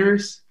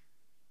trainers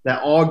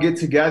that all get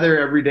together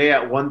every day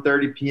at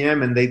 1:30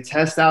 p.m. and they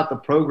test out the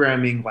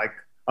programming like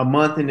a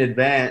month in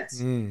advance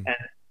and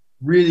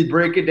really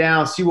break it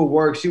down, see what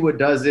works, see what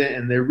doesn't.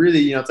 And they're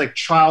really, it's like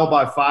trial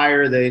by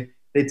fire. They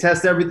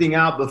test everything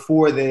out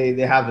before they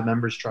have the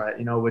members try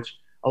it, which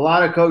a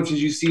lot of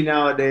coaches you see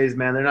nowadays,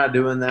 man, they're not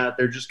doing that.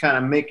 They're just kind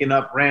of making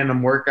up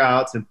random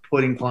workouts and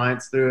putting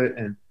clients through it.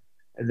 And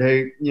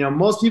they,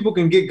 most people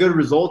can get good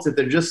results if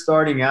they're just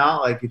starting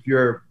out. Like if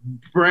you're a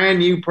brand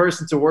new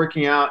person to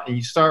working out and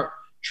you start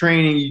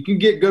training, you can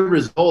get good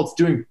results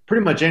doing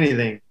pretty much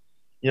anything.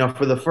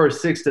 for the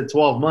first 6 to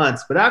 12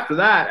 months. But after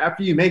that,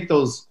 after you make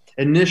those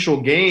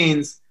initial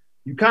gains,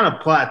 you kind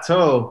of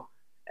plateau.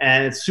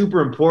 And it's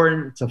super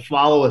important to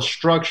follow a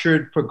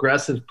structured,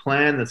 progressive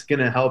plan that's going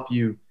to help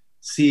you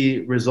see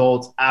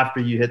results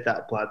after you hit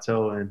that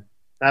plateau. And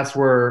that's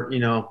where,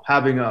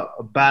 having a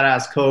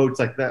badass coach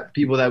like that,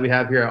 people that we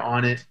have here at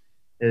Onnit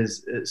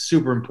is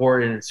super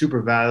important and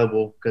super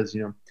valuable because,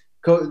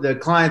 the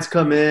clients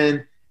come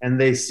in and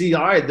they see,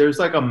 all right, there's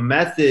like a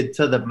method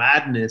to the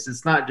madness.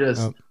 It's not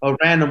just a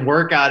random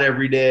workout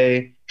every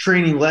day,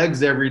 training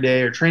legs every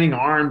day or training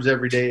arms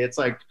every day. It's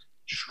like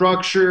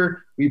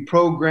structure. We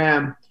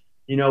program,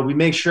 we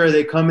make sure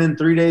they come in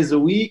 3 days a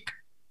week,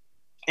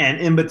 and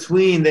in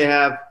between they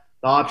have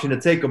the option to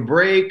take a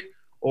break,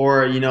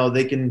 or,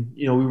 they can,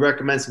 we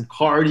recommend some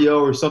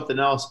cardio or something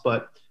else,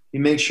 but we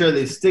make sure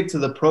they stick to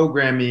the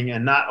programming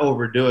and not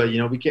overdo it.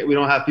 We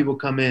don't have people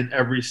come in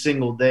every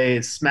single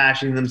day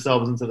smashing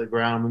themselves into the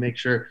ground. We make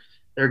sure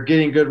they're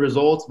getting good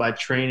results by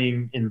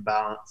training in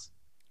balance.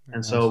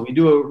 And so we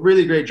do a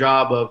really great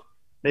job of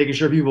making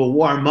sure people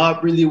warm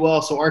up really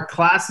well. So our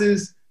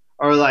classes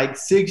are like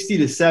 60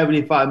 to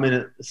 75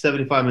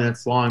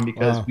 minutes long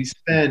because we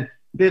spend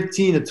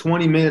 15 to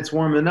 20 minutes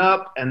warming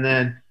up and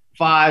then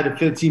 5 to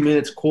 15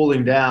 minutes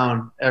cooling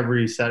down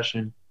every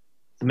session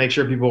to make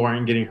sure people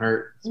aren't getting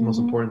hurt. It's the most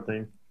important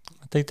thing.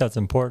 I think that's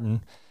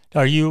important.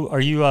 Are you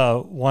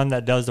one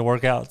that does the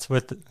workouts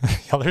with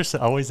y'all are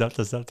always up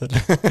to something? Do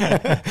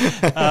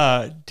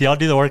y'all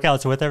do the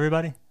workouts with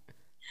everybody?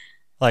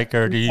 Like,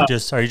 or are you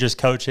just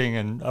coaching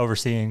and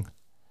overseeing?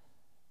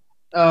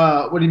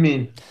 What do you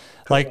mean?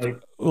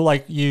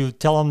 Like you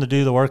tell them to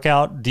do the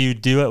workout. Do you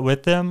do it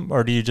with them,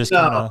 or do you just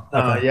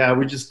yeah,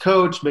 we just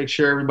coach, make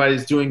sure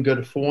everybody's doing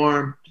good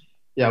form.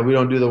 Yeah, we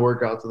don't do the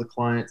workout to the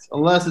clients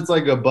unless it's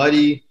like a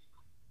buddy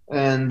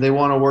and they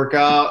want to work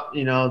out.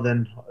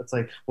 Then it's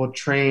like we'll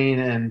train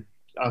and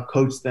I'll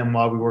coach them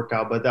while we work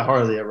out, but that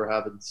hardly ever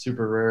happens.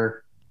 Super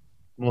rare.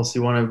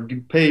 Mostly want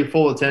to pay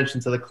full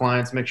attention to the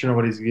clients, make sure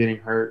nobody's getting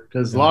hurt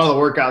because a lot of the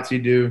workouts you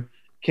do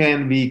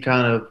can be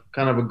kind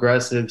of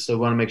aggressive. So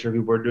we want to make sure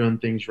people are doing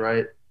things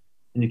right.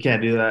 And you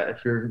can't do that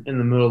if you're in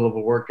the middle of a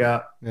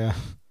workout. Yeah.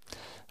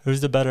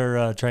 Who's the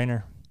better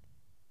trainer?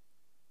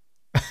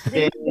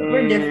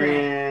 We're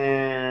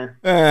different.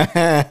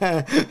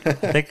 I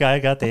think I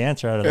got the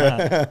answer out of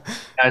that.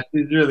 Yeah,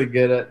 she's really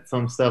good at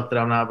some stuff that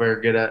I'm not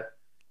very good at,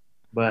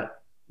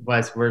 but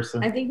vice versa.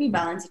 I think we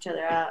balance each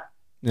other out.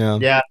 Yeah.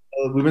 Yeah.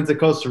 We went to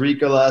Costa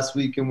Rica last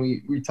week and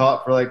we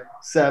taught for like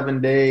 7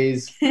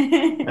 days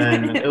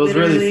and it was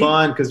really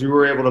fun because we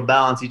were able to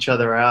balance each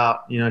other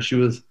out. She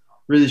was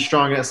really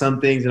strong at some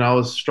things and I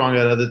was strong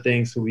at other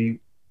things. So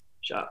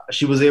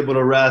she was able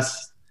to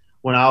rest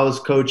when I was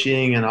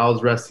coaching and I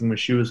was resting when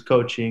she was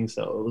coaching.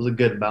 So it was a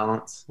good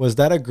balance. Was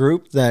that a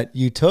group that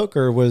you took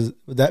or was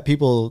that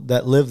people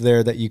that lived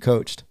there that you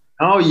coached?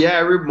 Oh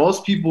yeah.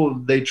 Most people,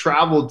 they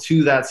traveled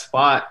to that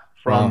spot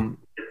from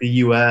the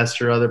US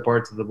or other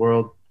parts of the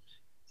world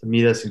to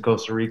meet us in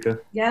Costa Rica.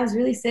 Yeah, it was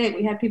really sick.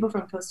 We had people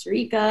from Costa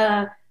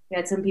Rica. We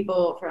had some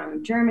people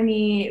from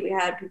Germany. We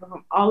had people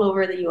from all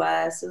over the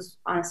US. It was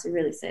honestly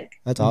really sick.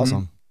 That's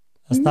awesome.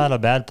 That's not a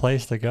bad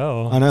place to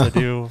go. I know. To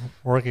do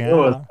working out. It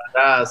was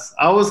badass.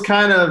 I was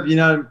kind of,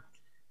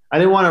 I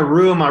didn't want to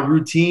ruin my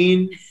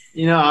routine.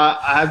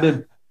 I've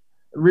been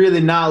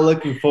really not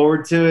looking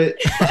forward to it.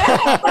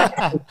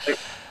 I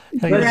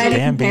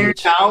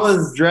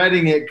was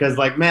dreading it because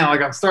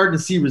I'm starting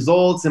to see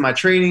results in my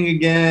training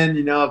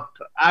again.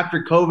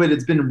 After COVID,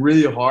 it's been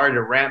really hard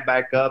to ramp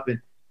back up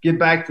and get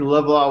back to the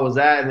level I was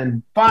at. And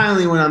then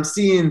finally, when I'm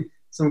seeing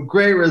some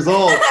great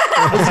results,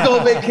 let's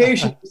go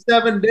vacation for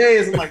 7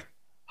 days. I'm like,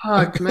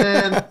 fuck,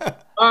 man.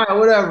 All right,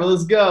 whatever,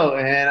 let's go.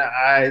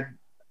 And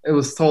it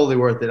was totally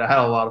worth it. I had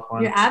a lot of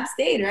fun. Your abs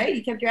stayed, right?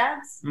 You kept your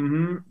abs?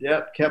 Mm-hmm.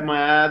 Yep, kept my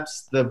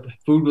abs. The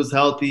food was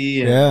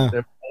healthy. And I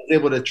was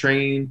able to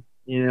train,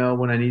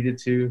 when I needed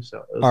to.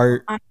 So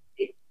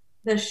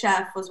the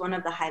chef was one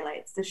of the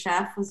highlights. The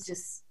chef was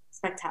just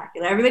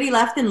spectacular. Everybody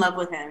left in love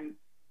with him.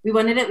 We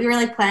wanted it. We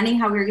were planning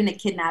how we were going to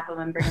kidnap him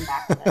and bring him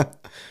back with us.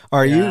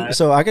 You?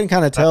 So I can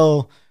kind of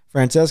tell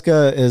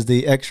Francesca is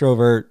the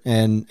extrovert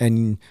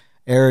and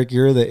Eric,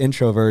 you're the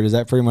introvert. Is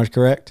that pretty much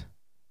correct?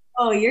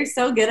 Oh, you're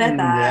so good at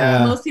that.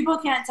 Yeah. Most people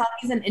can't tell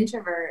he's an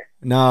introvert.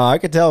 No, I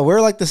could tell.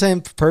 We're like the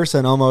same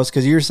person almost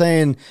because you're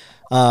saying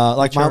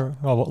you're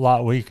a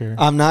lot weaker.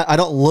 I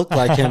don't look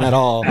like him at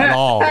all. At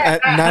all.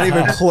 Not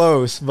even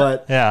close.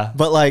 But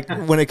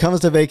when it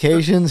comes to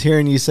vacations,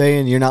 hearing you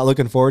saying you're not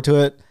looking forward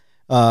to it,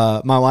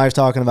 my wife's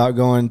talking about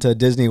going to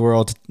Disney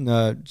World.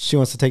 She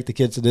wants to take the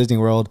kids to Disney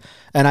World,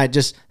 and I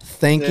just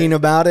thinking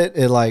about it,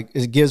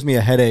 it gives me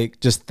a headache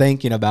just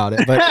thinking about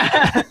it. But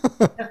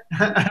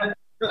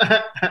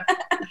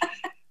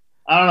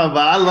I don't know,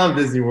 but I love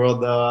Disney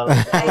World though.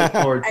 I look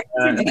forward to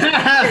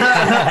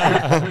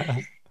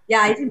that.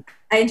 Yeah,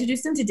 I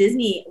introduced him to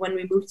Disney when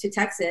we moved to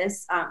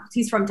Texas.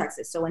 He's from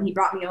Texas, so when he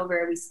brought me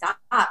over, we stopped.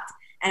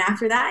 And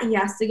after that, he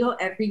has to go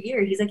every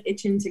year. He's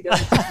itching to go.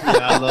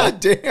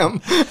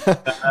 Damn.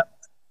 But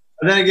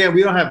then again,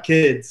 we don't have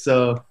kids,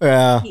 so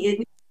yeah.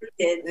 We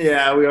kids.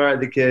 Yeah, we are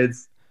the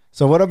kids.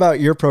 So what about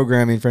your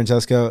programming,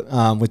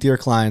 Francesca, with your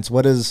clients?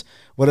 What does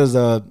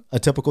a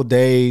typical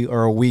day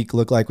or a week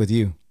look like with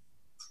you?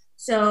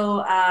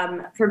 So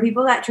for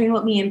people that train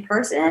with me in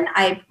person,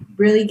 I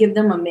really give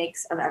them a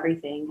mix of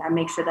everything. I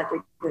make sure that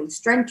they're doing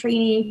strength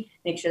training,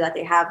 make sure that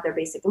they have their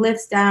basic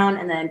lifts down,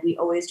 and then we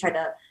always try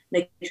to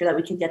make sure that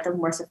we can get them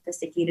more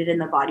sophisticated in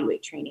the body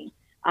weight training.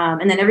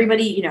 And then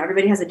everybody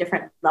has a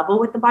different level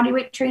with the body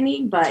weight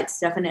training, but it's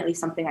definitely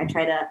something I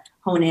try to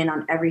hone in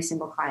on every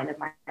single client of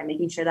mine,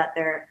 making sure that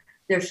they're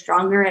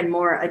stronger and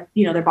more,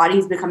 their body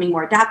is becoming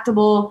more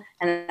adaptable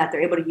and that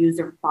they're able to use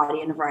their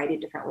body in a variety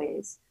of different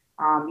ways.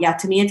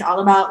 To me, it's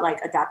all about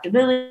like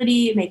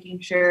adaptability,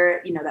 making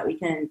sure, that we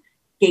can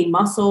gain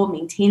muscle,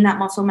 maintain that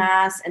muscle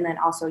mass. And then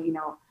also,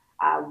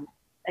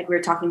 like we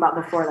were talking about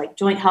before, like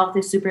joint health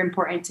is super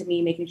important to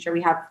me, making sure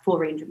we have full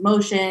range of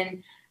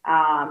motion.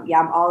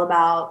 I'm all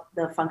about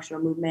the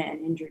functional movement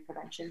and injury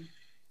prevention.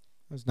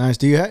 That's nice.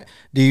 Do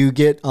you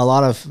get a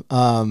lot of,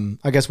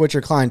 I guess, what's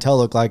your clientele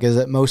look like? Is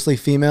it mostly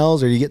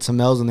females or you get some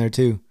males in there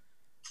too?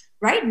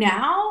 Right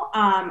now,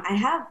 I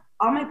have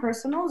all my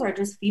personals are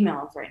just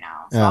females right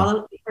now. So all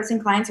the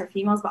in-person clients are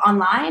females, but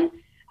online,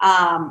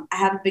 I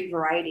have a big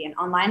variety. And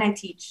online I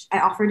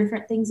offer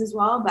different things as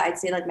well, but I'd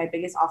say like my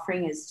biggest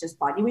offering is just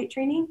body weight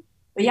training.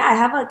 But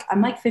yeah,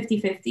 I'm like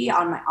 50-50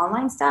 on my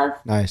online stuff.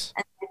 Nice.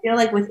 And I feel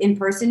like with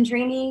in-person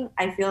training,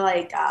 I feel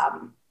like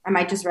I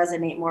might just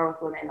resonate more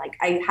with women. Like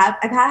I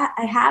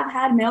have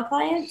had male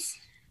clients,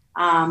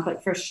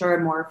 but for sure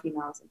more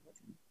females in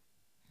person.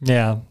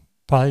 Yeah,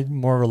 probably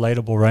more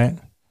relatable, right?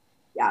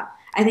 Yeah.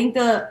 I think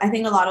a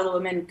lot of the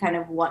women kind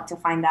of want to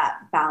find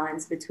that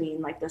balance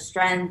between like the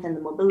strength and the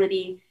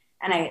mobility.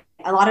 And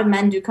a lot of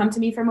men do come to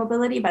me for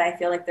mobility, but I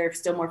feel like they're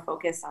still more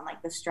focused on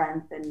like the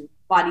strength and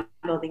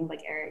bodybuilding,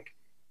 like Eric.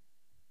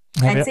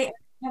 I'd say I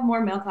have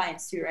more male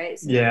clients too, right?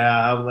 So,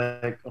 yeah, I'm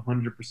like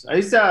 100%. I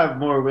used to have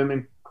more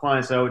women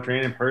clients that I would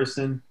train in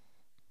person.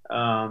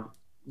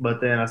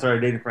 But then I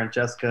started dating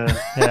Francesca.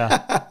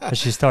 Yeah.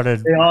 She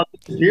started. They all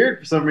disappeared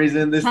for some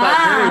reason. They stopped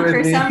training with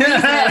me. For some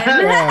reason.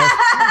 Yeah.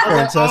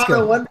 Francesca.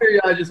 No wonder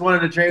y'all just wanted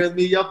to train with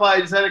me. Y'all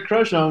probably just had a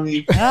crush on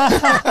me.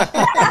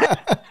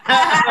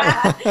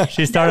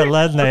 She started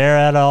letting the air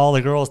out of all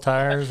the girls'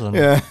 tires, and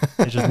it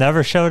just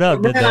never showed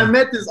up. Man, I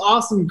met this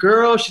awesome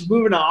girl. She's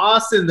moving to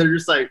Austin. They're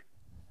just like,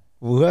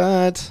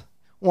 what?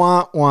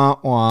 Wah, wah,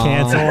 wah.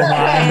 Cancel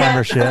my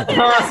membership.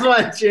 Lost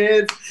my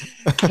chance.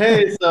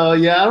 Hey, so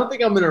yeah, I don't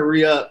think I'm gonna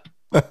re-up.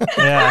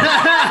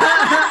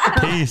 Yeah.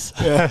 Peace.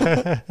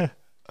 Yeah.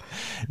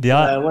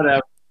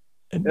 Whatever.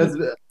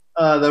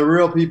 The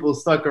real people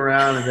stuck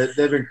around and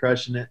they've been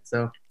crushing it.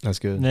 So that's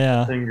good.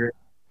 Yeah. It's been great.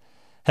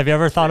 Have you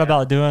ever thought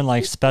about doing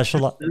like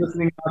special?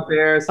 Listening out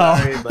there,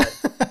 sorry, but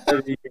that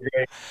would be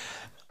great.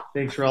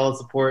 Thanks for all the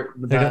support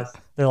in the past.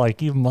 They're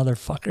like, you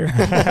motherfucker.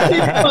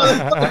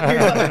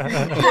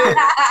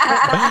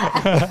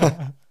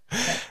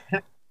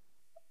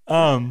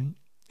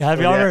 Have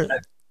you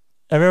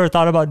ever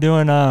thought about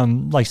doing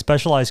like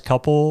specialized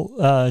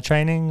couple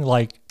training?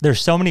 Like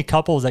there's so many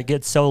couples that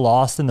get so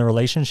lost in the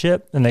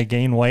relationship and they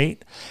gain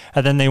weight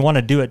and then they want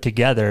to do it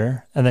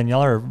together. And then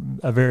y'all are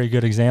a very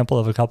good example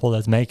of a couple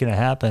that's making it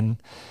happen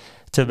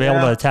to be able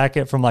to attack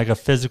it from like a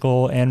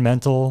physical and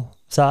mental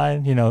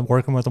side,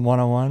 working with them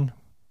one-on-one.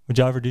 Would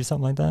you ever do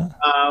something like that?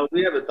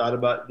 We haven't thought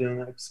about doing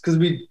that because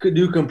we could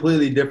do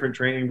completely different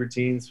training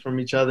routines from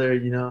each other.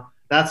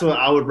 That's what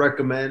I would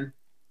recommend.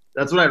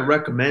 That's what I'd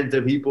recommend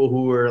to people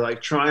who are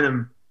like trying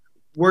to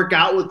work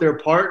out with their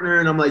partner.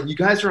 And I'm like, you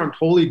guys are on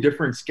totally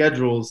different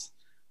schedules.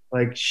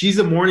 Like she's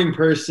a morning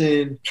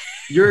person.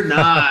 You're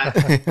not.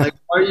 Like,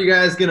 are you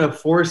guys going to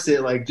force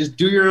it? Like just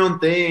do your own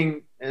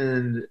thing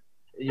and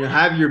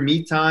have your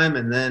me time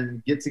and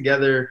then get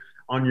together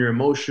on your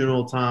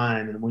emotional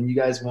time. And when you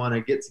guys want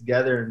to get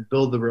together and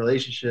build the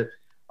relationship,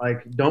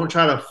 like don't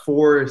try to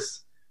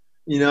force,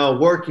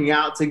 working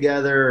out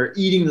together, or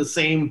eating the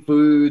same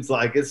foods.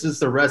 Like it's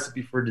just a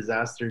recipe for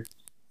disaster.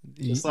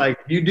 It's like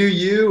you do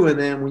you, and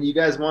then when you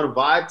guys want to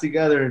vibe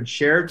together and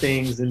share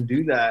things and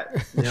do that,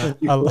 if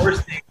you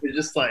force things, it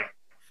just like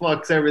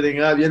fucks everything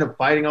up. You end up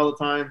fighting all the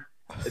time.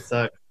 It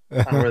sucks.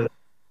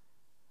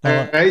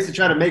 I used to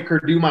try to make her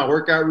do my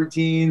workout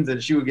routines,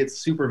 and she would get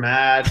super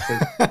mad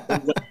because it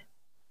was like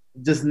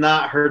just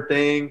not her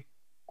thing.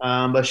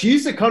 But she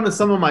used to come to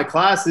some of my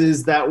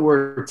classes that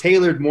were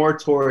tailored more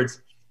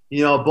towards,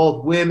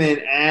 both women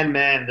and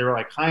men. They were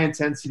like high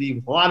intensity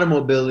with a lot of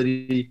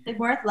mobility. Like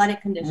more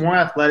athletic conditioning. More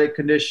athletic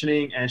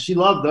conditioning. And she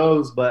loved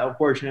those. But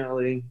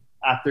unfortunately,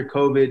 after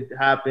COVID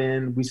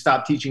happened, we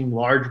stopped teaching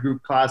large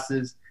group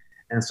classes.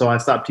 And so I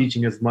stopped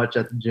teaching as much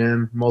at the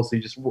gym, mostly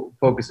just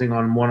focusing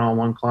on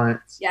one-on-one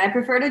clients. Yeah, I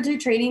prefer to do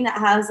training that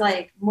has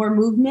like more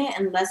movement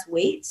and less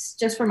weights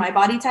just for my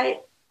body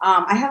type.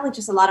 I have like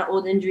just a lot of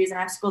old injuries and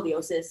I have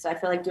scoliosis. So I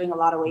feel like doing a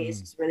lot of weight is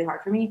just really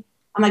hard for me.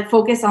 I'm like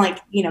focused on like,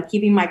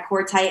 keeping my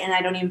core tight and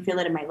I don't even feel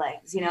it in my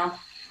legs,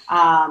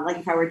 like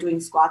if I were doing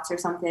squats or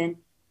something.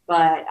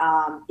 But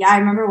I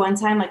remember one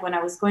time, like when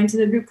I was going to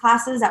the group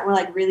classes that were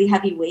like really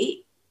heavy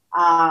weight,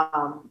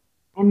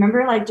 and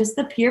remember like just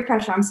the peer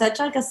pressure. I'm such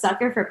like a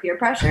sucker for peer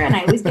pressure, and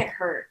I always get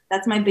hurt.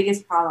 That's my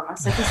biggest problem.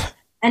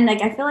 And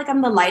like I feel like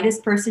I'm the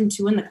lightest person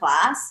too in the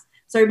class.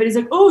 So everybody's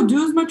like, "Oh,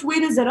 do as much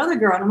weight as that other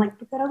girl," and I'm like,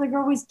 "But that other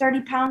girl weighs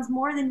 30 pounds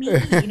more than me."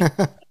 You know,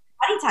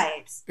 body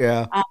types.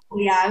 Yeah.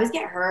 Yeah, I always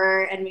get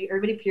hurt, and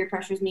everybody peer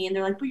pressures me, and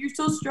they're like, "But you're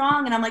so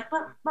strong," and I'm like,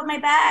 "But my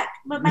back,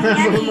 but my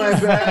hammies." My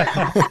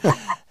back.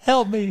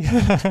 Help me.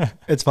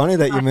 It's funny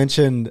that you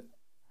mentioned.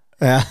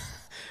 Yeah.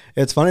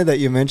 It's funny that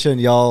you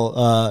mentioned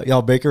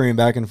y'all bickering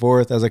back and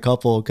forth as a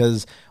couple,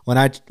 because when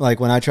I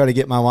try to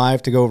get my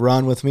wife to go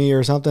run with me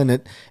or something,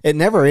 it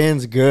never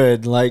ends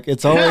good. Like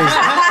it's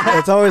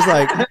always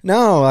like,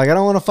 no, like I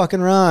don't want to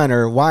fucking run,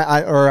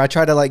 or I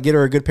try to like get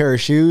her a good pair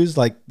of shoes,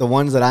 like the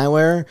ones that I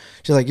wear.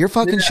 She's like, your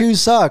fucking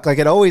shoes suck. Like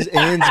it always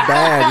ends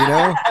bad, you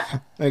know?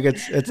 Like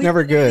it's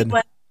never good.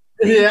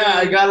 Yeah,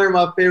 I got her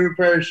my favorite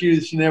pair of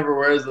shoes. She never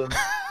wears them.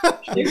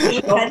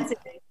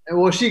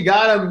 Well, she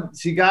got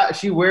them.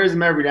 She wears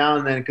them every now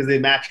and then because they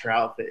match her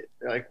outfit.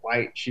 They're like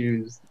white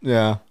shoes.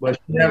 Yeah, but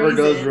she never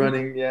goes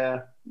running.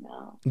 Yeah.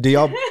 No. Do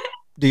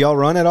y'all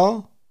run at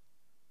all?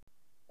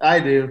 I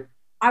do.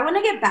 I want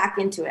to get back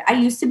into it. I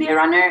used to be a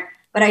runner,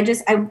 but I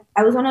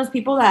was one of those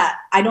people that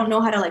I don't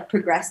know how to like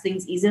progress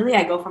things easily.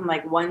 I go from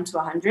like 1 to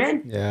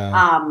 100.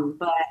 Yeah.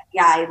 But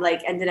yeah, I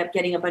like ended up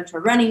getting a bunch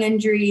of running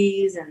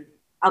injuries, and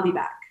I'll be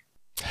back.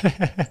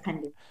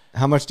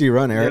 How much do you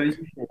run, Eric?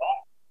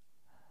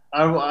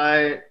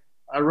 I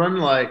run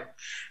like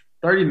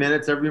 30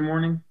 minutes every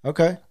morning.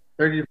 Okay.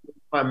 30 to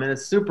 45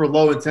 minutes, super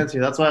low intensity.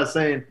 That's why I was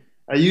saying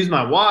I use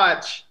my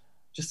watch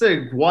just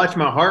to watch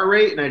my heart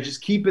rate, and I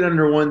just keep it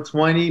under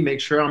 120, make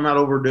sure I'm not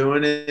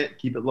overdoing it,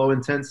 keep it low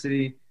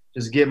intensity,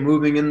 just get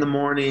moving in the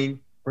morning,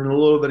 burn a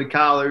little bit of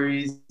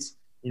calories,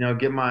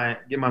 get my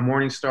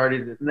morning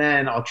started, and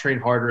then I'll train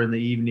harder in the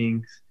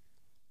evenings.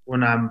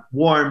 When I'm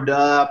warmed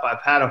up,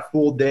 I've had a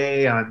full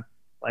day, I'm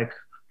like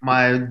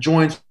my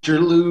joints are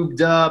lubed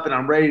up and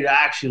I'm ready to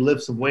actually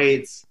lift some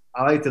weights.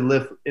 I like to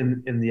lift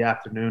in the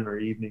afternoon or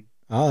evening.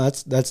 Oh,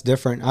 that's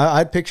different.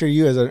 I'd picture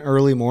you as an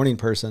early morning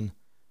person.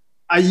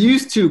 I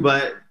used to,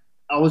 but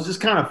I was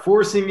just kind of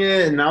forcing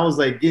it, and I was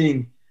like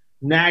getting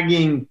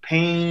nagging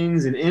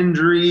pains and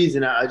injuries,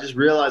 and I just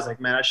realized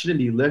like, man, I shouldn't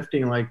be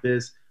lifting like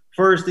this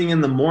first thing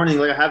in the morning.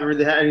 Like I haven't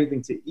really had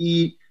anything to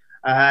eat.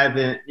 I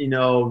haven't,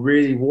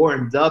 really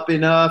warmed up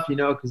enough,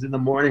 because in the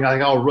morning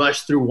I'll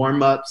rush through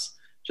warm-ups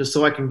just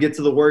so I can get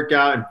to the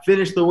workout and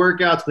finish the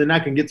workout so then I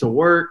can get to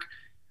work,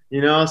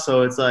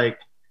 So it's like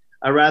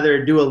I'd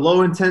rather do a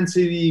low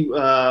intensity,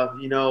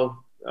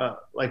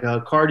 like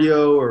a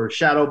cardio or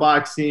shadow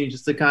boxing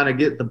just to kind of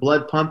get the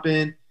blood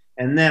pumping.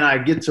 And then I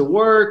get to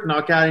work,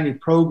 knock out any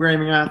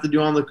programming I have to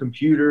do on the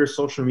computer,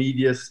 social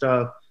media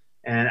stuff.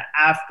 And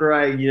after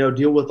I,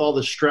 deal with all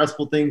the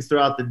stressful things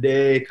throughout the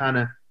day, kind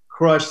of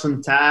crush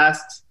some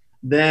tasks,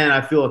 then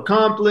I feel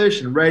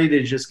accomplished and ready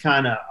to just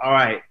kind of, all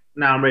right,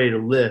 now I'm ready to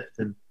lift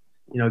and,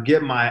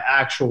 get my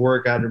actual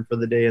workout in for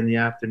the day in the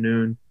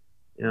afternoon,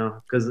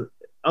 because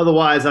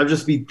otherwise I'll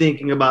just be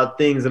thinking about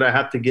things that I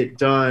have to get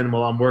done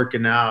while I'm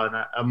working out.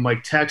 And I'm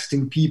like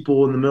texting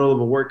people in the middle of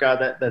a workout.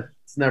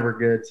 That's never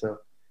good. So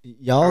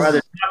I'd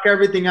rather knock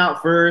everything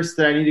out first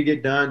that I need to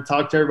get done,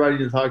 talk to everybody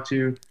to talk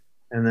to,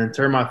 and then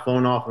turn my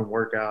phone off and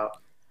work out.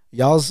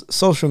 Y'all's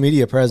social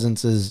media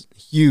presence is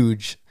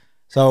huge.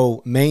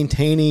 So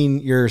maintaining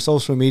your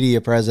social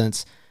media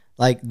presence,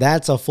 like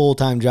that's a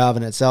full-time job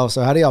in itself.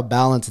 So how do y'all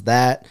balance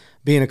that,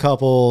 being a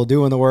couple,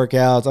 doing the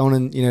workouts,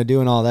 owning,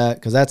 doing all that?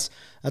 Because that's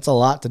a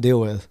lot to deal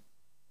with.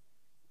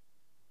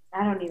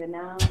 I don't even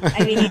know.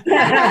 I mean,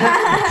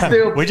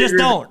 we just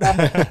don't.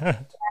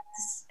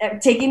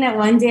 Taking it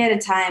one day at a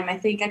time. I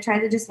think I try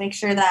to just make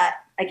sure that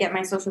I get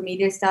my social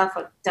media stuff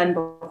done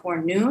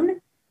before noon.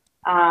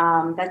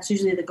 That's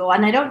usually the goal.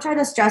 And I don't try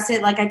to stress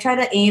it. Like I try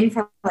to aim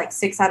for like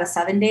 6 out of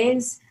 7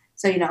 days.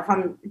 So,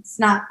 it's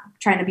not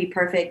trying to be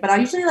perfect, but I'll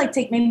usually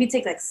take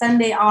like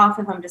Sunday off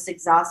if I'm just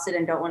exhausted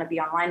and don't want to be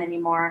online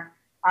anymore.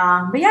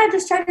 But yeah, I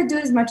just try to do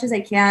as much as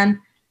I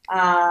can.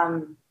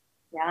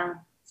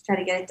 Just try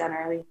to get it done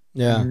early.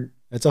 Yeah. Mm-hmm.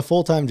 It's a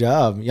full-time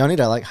job. Y'all need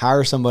to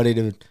hire somebody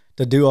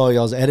to do all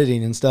y'all's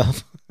editing and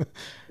stuff.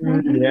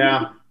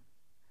 Yeah.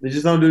 They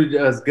just don't do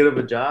as good of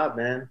a job,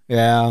 man.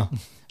 Yeah.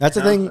 That's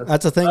a thing.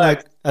 That's a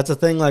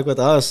thing like with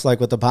us, like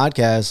with the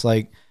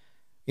podcast,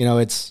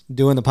 it's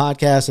doing the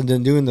podcast and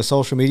then doing the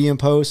social media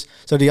posts.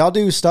 So do y'all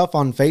do stuff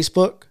on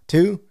Facebook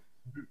too?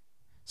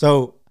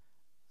 So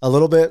a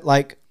little bit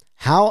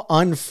how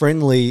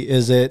unfriendly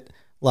is it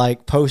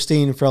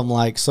posting from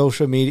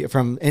social media,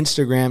 from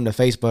Instagram to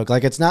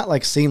Facebook? It's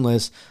not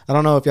seamless. I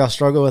don't know if y'all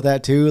struggle with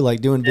that too,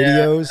 doing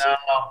videos.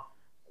 No.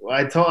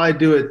 I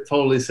do it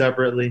totally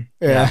separately.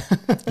 Yeah.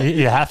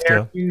 You have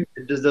to.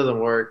 It just doesn't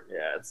work.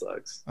 Yeah, it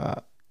sucks.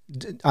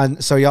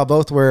 So y'all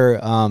both wear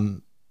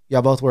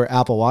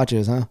Apple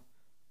Watches, huh?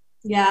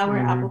 Yeah, we're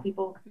Apple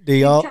people. Do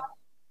y'all?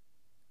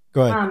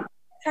 Go ahead.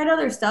 Tried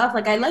other stuff.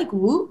 I like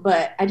Whoop,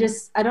 but I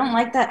don't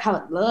like that how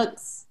it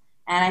looks.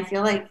 And I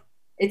feel like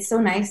it's so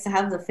nice to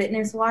have the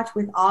fitness watch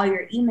with all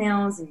your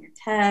emails and your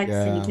texts,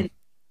 and you can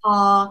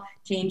call,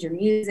 change your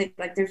music.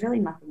 Like there's really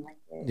nothing like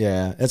it.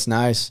 Yeah, it's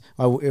nice.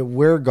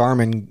 We're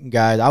Garmin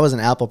guys. I was an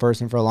Apple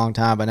person for a long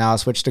time, but now I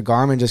switched to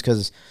Garmin just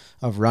because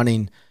of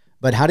running.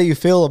 But how do you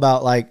feel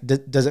about like,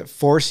 does it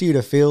force you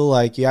to feel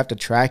like you have to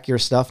track your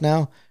stuff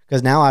now?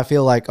 Because now I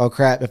feel like, oh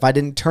crap, if I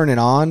didn't turn it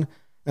on,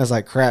 I was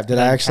like, crap, did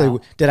I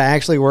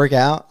actually work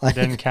out? Like,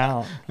 It didn't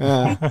count.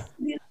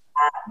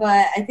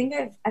 But I think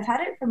I've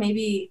had it for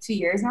maybe 2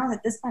 years now.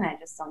 At this point, I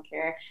just don't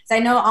care. So I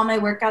know all my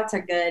workouts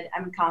are good.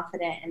 I'm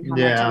confident in how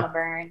much I'm gonna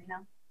burn.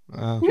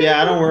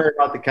 Yeah, I don't worry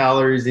about the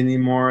calories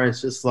anymore.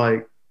 It's just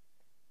like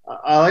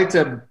I like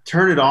to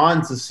turn it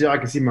on to see I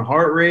can see my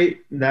heart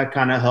rate. And that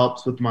kind of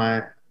helps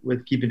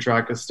with keeping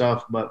track of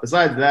stuff. But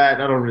besides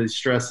that, I don't really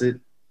stress it,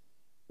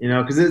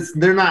 because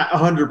they're not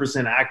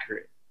 100%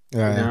 accurate.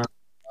 Yeah.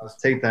 Let's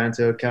take that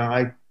into account.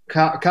 I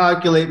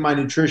calculate my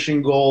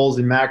nutrition goals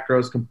and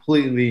macros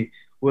completely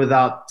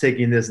without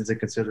taking this into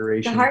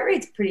consideration. The heart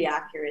rate's pretty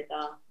accurate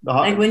though.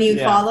 Like when you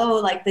follow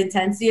like the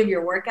intensity of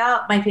your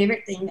workout. My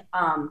favorite thing,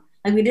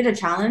 like we did a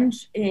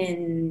challenge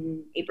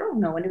in April.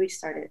 No, when did we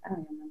start it? I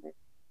don't remember. We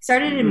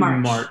started in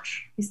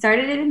March. We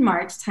started it in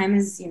March. Time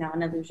is,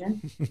 an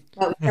illusion.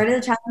 But we started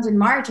the challenge in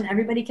March, and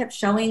everybody kept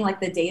showing like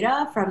the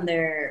data from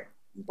their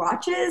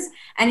watches,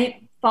 and it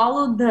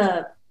followed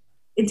the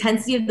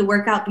intensity of the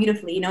workout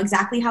beautifully,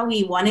 exactly how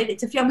we wanted it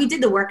to feel. We did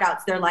the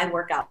workouts, they're live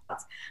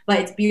workouts, but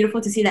it's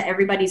beautiful to see that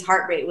everybody's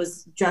heart rate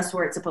was just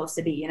where it's supposed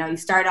to be. You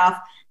start off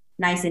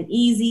nice and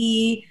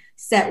easy.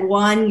 Set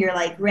 1, you're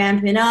like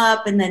ramping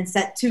up, and then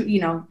set 2,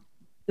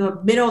 the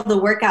middle of the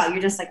workout,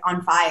 you're just like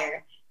on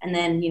fire. And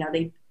then,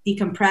 they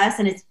decompress,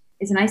 and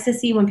it's nice to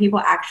see when people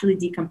actually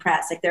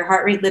decompress. Like their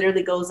heart rate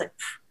literally goes like,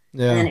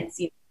 and then it's,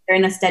 they're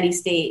in a steady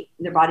state.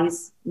 Their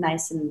body's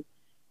nice and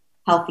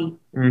healthy.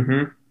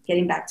 Mm-hmm.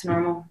 Getting back to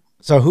normal.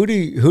 So who do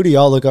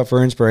y'all look up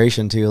for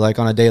inspiration to, like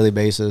on a daily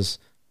basis?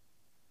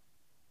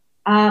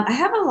 I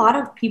have a lot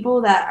of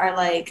people that are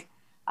like,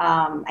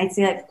 I'd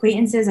say like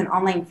acquaintances and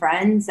online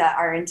friends that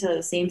are into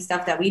the same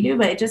stuff that we do,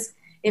 but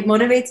it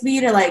motivates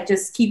me to like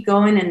just keep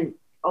going and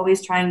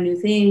always trying new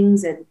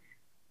things and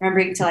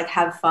remembering to like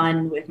have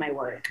fun with my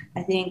work.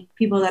 I think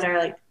people that are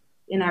like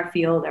in our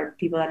field are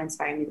people that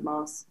inspire me the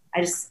most.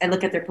 I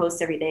look at their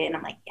posts every day and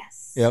I'm like,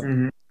 yes. Yep.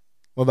 Mm-hmm.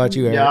 What about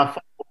you, Eric? Yeah, I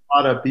follow a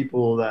lot of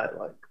people that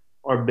like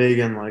are big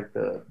in like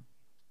the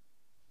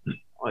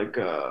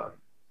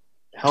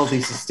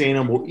healthy,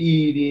 sustainable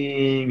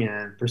eating,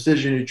 and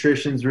precision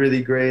nutrition is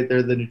really great.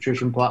 They're the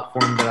nutrition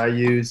platform that I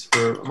use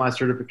for my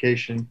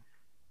certification,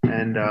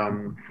 and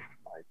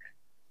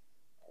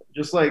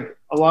just like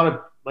a lot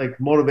of like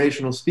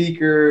motivational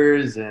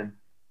speakers and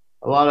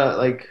a lot of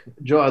like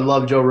Joe. I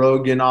love Joe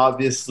Rogan,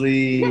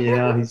 obviously.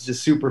 He's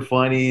just super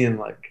funny and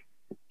like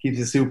keeps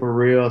it super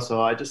real.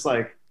 So I just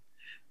like.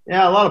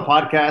 Yeah, a lot of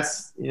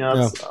podcasts, a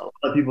lot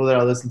of people that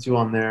I listen to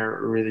on there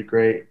are really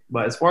great.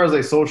 But as far as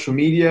like social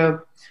media,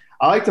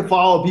 I like to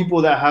follow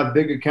people that have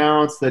big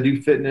accounts that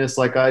do fitness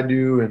like I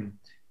do and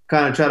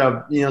kind of try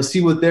to, see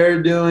what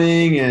they're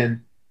doing and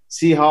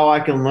see how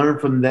I can learn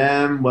from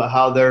them,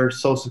 how they're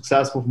so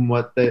successful from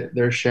what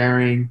they're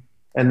sharing.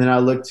 And then I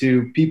look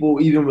to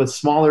people even with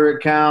smaller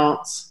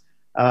accounts,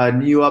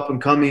 new up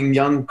and coming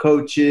young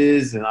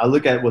coaches, and I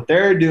look at what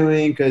they're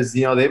doing because,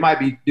 they might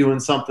be doing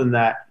something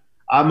that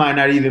I might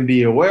not even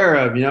be aware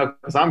of,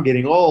 because I'm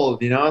getting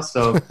old,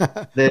 so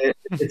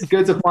it's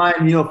good to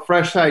find,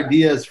 fresh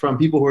ideas from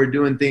people who are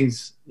doing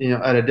things,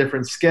 at a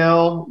different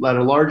scale, at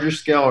a larger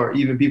scale, or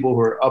even people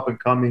who are up and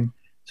coming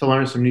to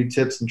learn some new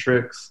tips and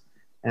tricks.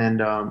 And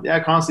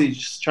constantly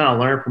just trying to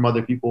learn from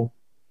other people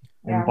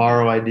and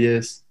borrow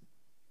ideas.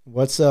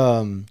 What's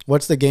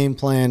the game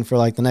plan for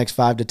like the next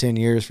 5 to 10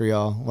 years for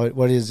y'all?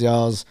 What does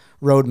y'all's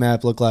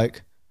roadmap look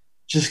like?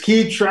 Just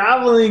keep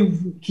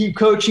traveling, keep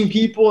coaching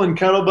people in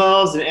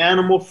kettlebells and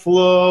animal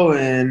flow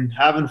and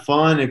having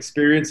fun,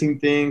 experiencing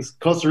things.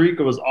 Costa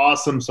Rica was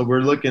awesome, so we're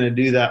looking to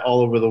do that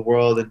all over the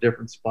world at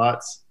different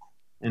spots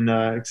and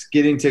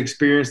getting to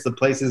experience the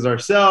places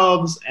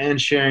ourselves and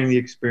sharing the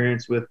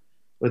experience with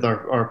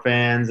our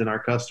fans and our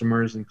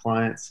customers and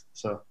clients.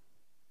 So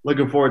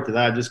looking forward to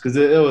that just because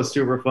it was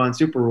super fun,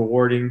 super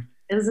rewarding.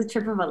 It was a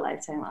trip of a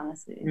lifetime,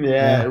 honestly.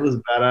 Yeah, it was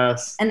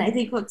badass. And I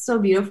think what's so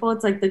beautiful,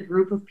 it's like the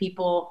group of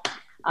people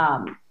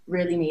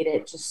really made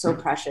it just so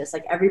precious.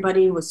 Like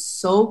everybody was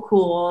so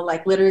cool,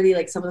 like literally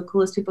like some of the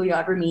coolest people you'll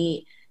ever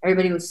meet.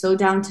 Everybody was so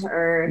down to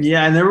earth.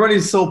 Yeah, and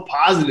everybody's so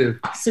positive.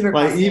 Super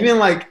like positive. Even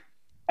like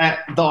at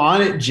the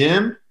On It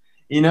gym,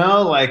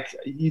 like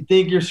you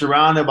think you're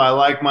surrounded by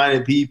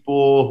like-minded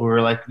people who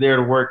are like there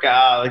to work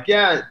out. Like,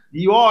 yeah,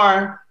 you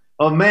are.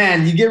 Oh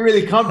man, you get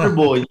really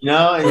comfortable, and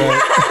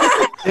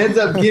ends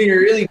up getting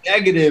really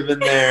negative in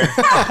there.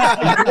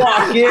 You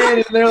walk in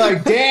and they're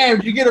like, damn,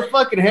 did you get a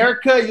fucking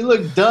haircut? You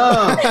look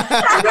dumb.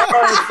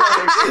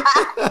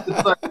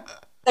 It's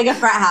like a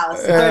frat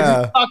house.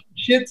 Just talking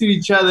shit to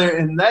each other,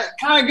 and that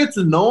kind of gets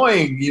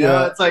annoying.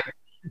 It's like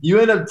you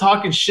end up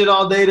talking shit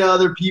all day to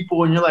other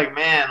people, and you're like,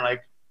 man,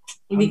 like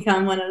you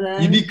become one of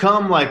them. You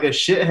become like a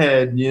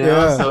shithead,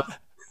 So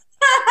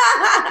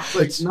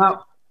it's like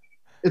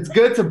it's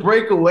good to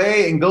break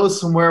away and go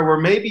somewhere where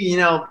maybe, you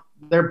know,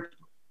 they're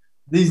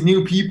these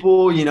new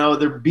people, you know,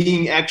 they're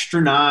being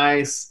extra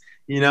nice,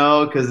 you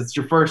know, because it's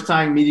your first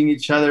time meeting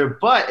each other,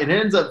 but it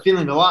ends up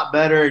feeling a lot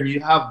better and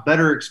you have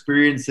better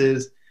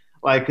experiences.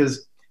 Like,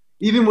 because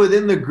even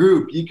within the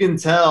group, you can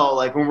tell,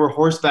 like, when we're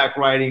horseback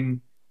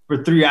riding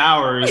for 3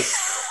 hours,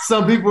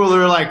 some people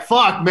are like,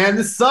 fuck, man,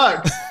 this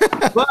sucks.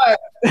 But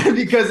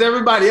because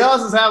everybody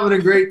else is having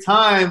a great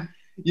time,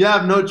 you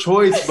have no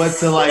choice but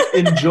to like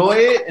enjoy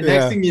it. And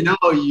next thing you know,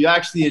 you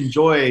actually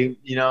enjoy,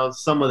 you know,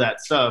 some of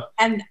that stuff.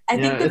 And I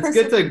think it's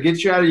good to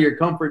get you out of your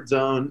comfort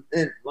zone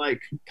and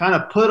like kind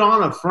of put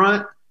on a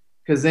front,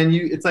 because then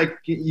it's like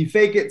you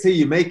fake it till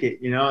you make it.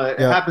 You know, it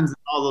happens in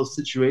all those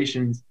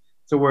situations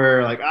to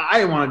where like I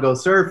didn't want to go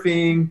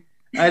surfing.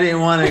 I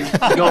didn't want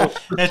to go.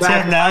 It's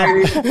him now.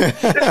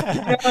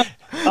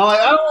 I'm like,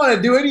 I don't want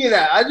to do any of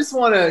that. I just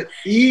want to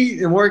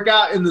eat and work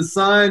out in the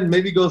sun,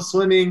 maybe go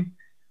swimming.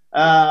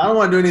 I don't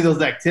want to do any of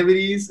those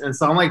activities. And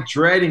so I'm like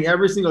dreading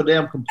every single day.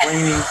 I'm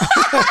complaining.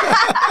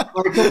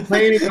 Like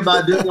complaining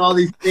about doing all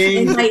these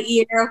things. In my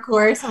ear, of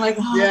course. I'm like,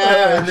 oh.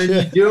 Yeah, and then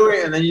you do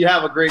it, and then you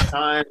have a great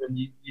time, and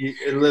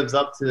it lives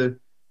up to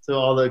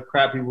all the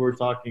crap people were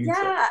talking. Yeah,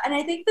 so. And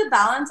I think the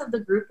balance of the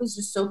group was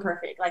just so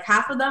perfect. Like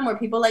half of them were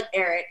people like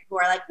Eric who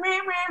are like, meh,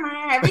 meh,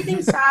 meh,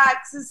 everything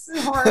sucks, this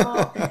is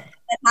horrible. And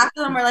half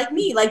of them were like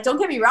me. Like, don't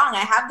get me wrong, I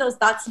have those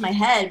thoughts in my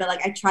head, but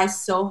like I try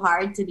so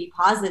hard to be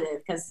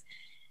positive because,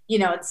 you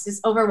know, it's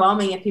just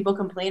overwhelming if people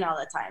complain all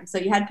the time. So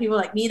you had people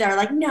like me that are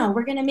like, no,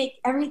 we're gonna make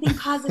everything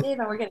positive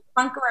and we're gonna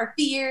conquer our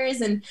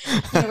fears and,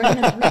 you know, we're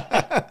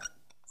gonna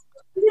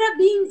ended up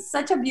being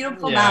such a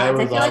beautiful balance.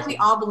 I feel like we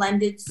all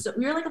blended. So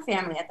we were like a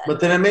family at that. But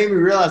then it made me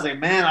realize, like,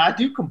 man, I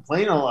do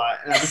complain a lot.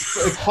 And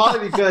it's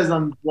probably because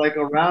I'm like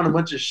around a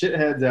bunch of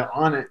shitheads that are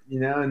on it, you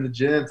know, in the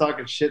gym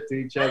talking shit to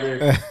each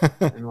other,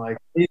 and like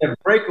need to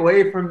break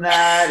away from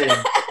that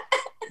and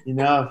you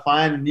know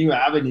find new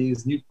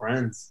avenues, new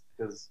friends.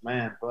 Because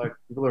man, fuck,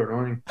 people are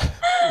annoying.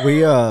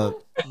 We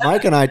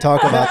Mike and I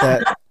talk about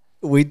that.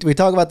 We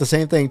talk about the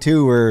same thing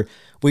too, where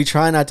we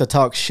try not to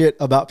talk shit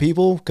about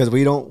people because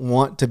we don't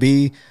want to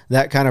be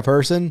that kind of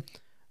person.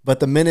 But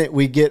the minute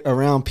we get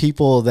around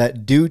people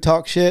that do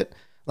talk shit,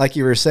 like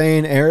you were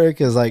saying, Eric,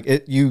 is like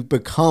you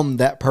become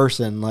that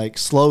person like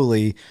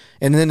slowly.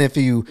 And then if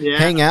you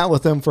hang out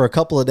with them for a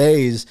couple of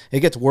days,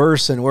 it gets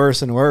worse and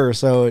worse and worse.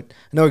 So I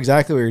know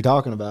exactly what you're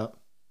talking about.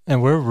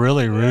 And we're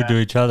really rude to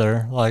each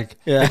other. Like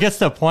it gets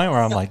to a point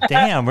where I'm like,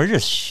 damn, we're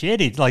just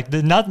shitty. Like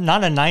not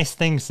a nice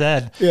thing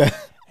said. Yeah.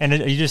 And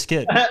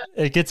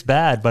it gets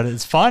bad, but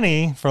it's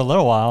funny for a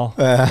little while.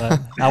 But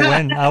I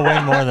win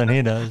more than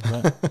he does.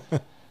 But.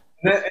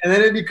 And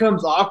then it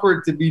becomes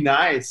awkward to be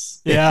nice.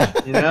 Yeah,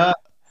 you know.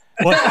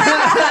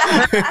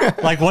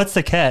 Like, what's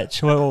the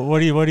catch? What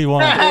do you want?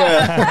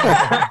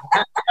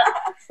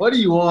 What do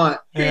you want?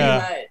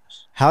 Yeah.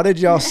 How did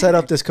y'all set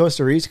up this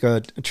Costa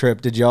Rica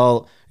trip? Did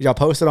y'all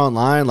post it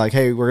online? Like,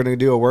 hey, we're gonna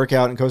do a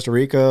workout in Costa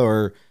Rica,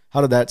 or how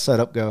did that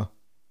setup go?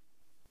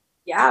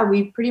 Yeah,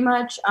 we pretty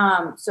much,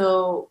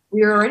 so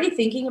we were already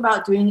thinking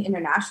about doing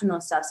international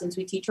stuff since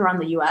we teach around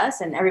the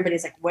U.S. and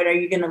everybody's like, when are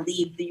you going to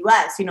leave the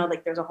U.S.? You know,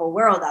 like there's a whole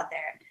world out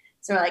there.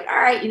 So we're like,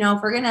 all right, you know,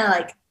 if we're going to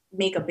like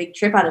make a big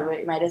trip out of it,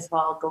 we might as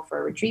well go for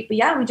a retreat. But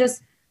yeah, we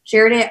just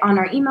shared it on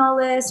our email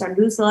list, our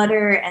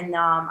newsletter, and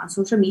on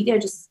social media,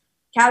 just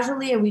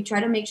casually. And we try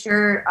to make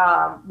sure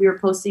we were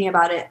posting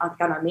about it on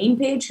our main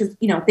page because,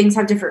 you know, things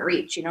have different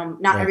reach. You know,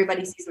 not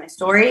everybody sees my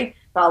story,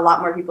 but a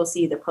lot more people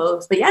see the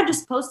post. But yeah,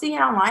 just posting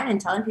it online and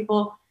telling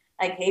people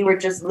like, hey, we're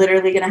just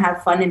literally going to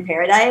have fun in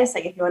paradise.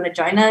 Like if you want to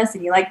join us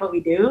and you like what we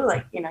do,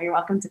 like, you know, you're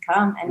welcome to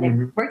come. And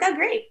it worked out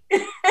great.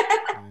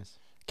 Nice.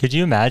 Could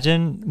you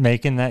imagine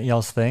making that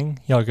y'all's thing?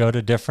 Y'all go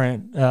to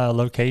different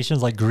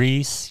locations like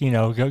Greece, you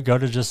know, go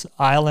to just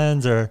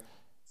islands or...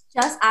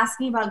 Just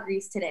asking about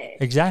Greece today.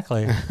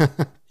 Exactly.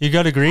 You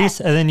go to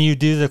Greece and then you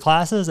do the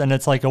classes and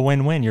it's like a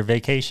win-win. You're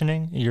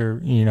vacationing,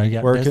 you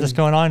got working. Business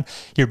going on,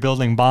 you're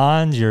building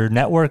bonds, you're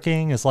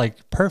networking. It's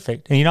like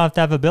perfect. And you don't have to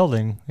have a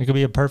building. It could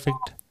be a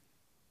perfect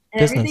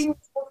business. Everything was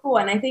so cool.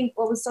 And I think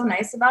what was so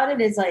nice about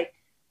it is like,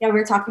 we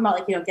were talking about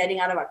like, you know,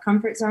 getting out of our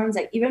comfort zones.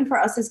 Like even for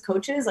us as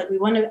coaches, like we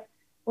want to,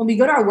 when we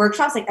go to our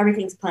workshops, like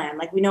everything's planned.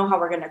 Like we know how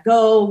we're going to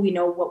go. We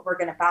know what we're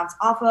going to bounce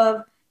off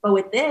of. But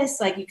with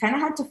this, like you kind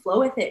of had to flow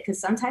with it because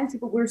sometimes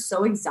people were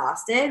so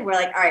exhausted. We're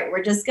like, all right,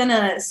 we're just going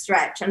to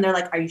stretch. And they're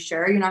like, are you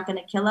sure you're not going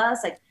to kill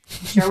us? Like,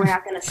 you sure we're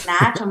not going to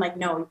snatch? I'm like,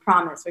 no, we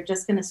promise. We're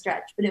just going to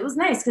stretch. But it was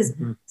nice because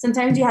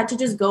sometimes you had to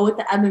just go with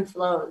the ebb and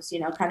flows,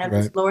 you know, kind of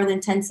just lower the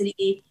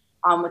intensity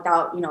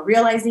without, you know,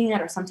 realizing it.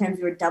 Or sometimes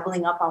we were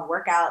doubling up on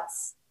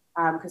workouts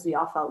because we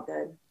all felt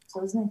good.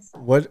 So it was nice.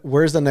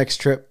 Where's the next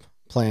trip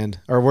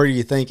planned? Or what are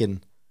you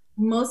thinking?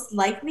 Most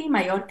likely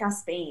Mallorca,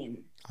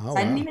 Spain. Oh, so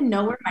I didn't even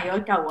know where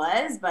Mallorca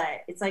was,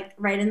 but it's like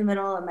right in the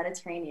middle of the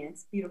Mediterranean.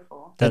 It's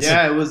beautiful.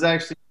 It was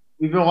actually.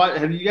 We've been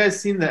watching. Have you guys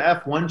seen the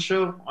F1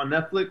 show on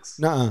Netflix?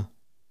 Nuh-uh.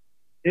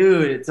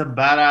 Dude, it's a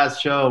badass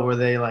show where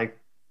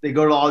they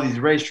go to all these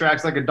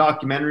racetracks, like a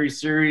documentary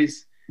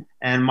series.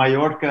 and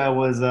Mallorca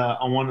was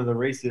on one of the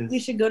races. We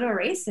should go to a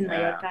race in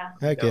Mallorca.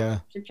 Heck yeah.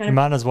 Should try You to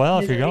might as well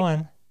if you're visit.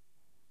 going.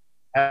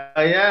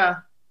 Yeah.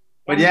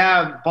 But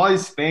yeah, probably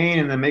Spain,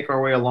 and then make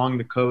our way along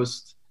the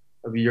coast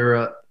of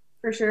Europe.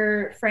 For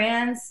sure.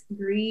 France,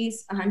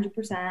 Greece,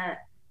 100%.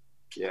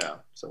 Yeah.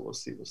 So we'll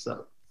see what's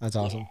up. That's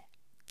awesome.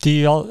 Do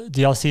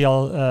y'all see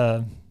y'all?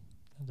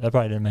 That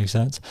probably didn't make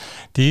sense.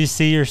 Do you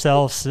see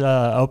yourselves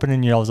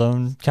opening y'all's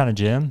own kind of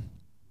gym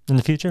in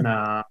the future?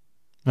 Nah.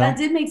 No? That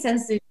did make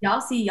sense. Dude. Y'all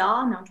see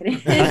y'all? No, I'm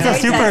kidding.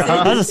 That's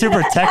a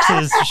super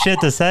Texas shit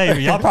to say.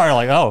 Y'all probably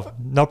like, oh,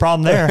 no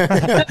problem there.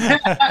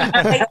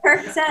 Like,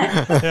 perfect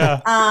sense.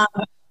 Yeah.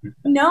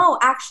 No,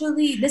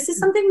 actually, this is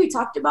something we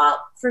talked about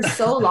for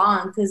so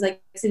long because,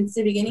 like, since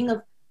the beginning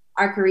of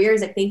our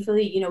careers, like,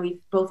 thankfully, you know, we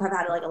both have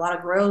had like a lot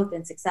of growth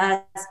and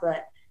success.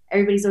 But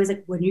everybody's always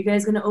like, "When are you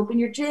guys gonna open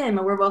your gym?"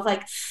 And we're both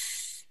like,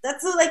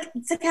 "That's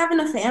it's like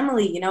having a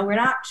family." You know, we're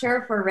not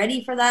sure if we're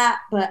ready for that.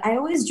 But I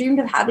always dreamed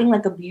of having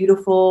like a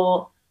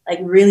beautiful, like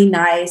really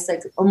nice,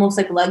 like almost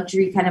like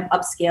luxury kind of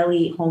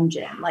upscale home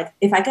gym. Like,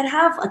 if I could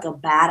have like a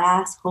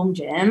badass home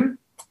gym,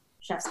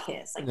 chef's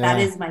kiss. Like that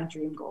is my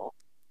dream goal.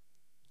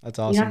 That's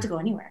You awesome. don't have to go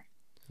anywhere.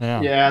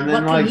 Yeah. Yeah, and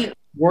then What like commute?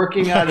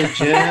 working at a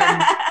gym,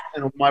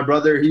 and my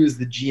brother, he was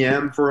the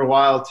GM for a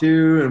while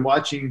too, and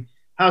watching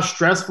how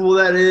stressful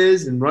that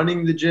is, and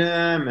running the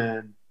gym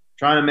and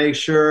trying to make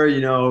sure,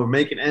 you know,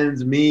 making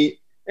ends meet.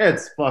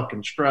 It's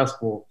fucking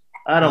stressful.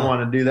 I don't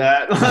want to do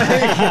that.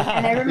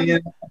 And I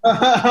remember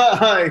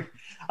Like,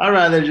 I'd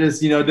rather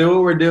just, you know, do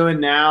what we're doing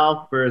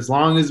now for as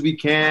long as we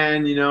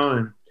can, you know,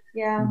 and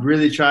yeah.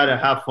 really try to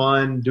have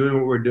fun doing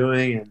what we're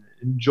doing and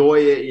enjoy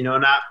it, you know,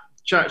 not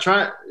try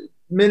to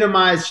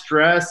minimize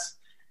stress.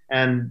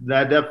 And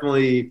that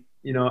definitely,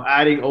 you know,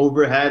 adding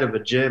overhead of a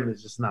gym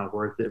is just not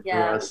worth it for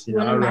us. You You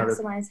know, want I'd to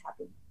rather maximize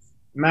happiness.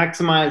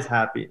 maximize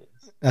happiness.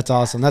 That's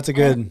awesome. That's a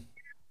good.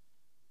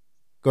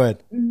 Go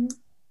ahead. Mm-hmm.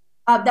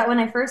 That when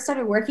I first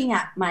started working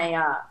at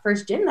my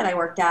first gym that I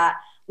worked at,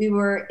 it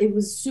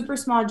was super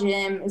small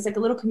gym. It was like a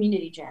little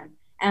community gym,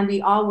 and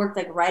we all worked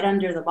like right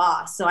under the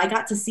boss. So I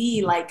got to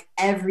see like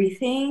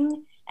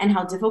everything and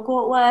how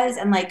difficult it was,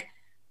 and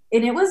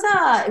it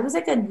was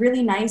like a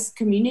really nice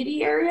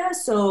community area.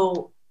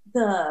 So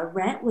the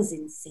rent was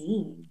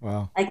insane.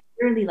 Wow. Like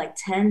literally like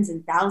tens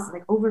and thousands,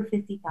 like over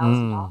 $50,000 a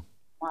month.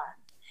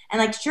 And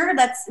like, sure,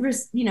 that's,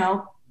 you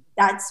know,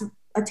 that's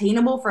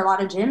attainable for a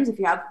lot of gyms if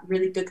you have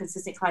really good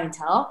consistent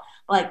clientele.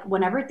 But like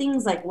whenever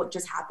things like what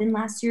just happened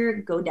last year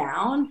go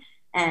down,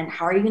 and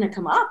how are you going to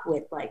come up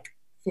with like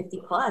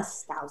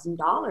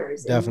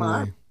 $50,000+ in a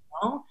month, you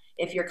know,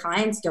 if your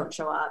clients don't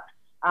show up?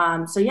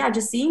 So yeah,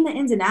 just seeing the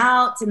ins and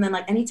outs, and then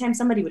like anytime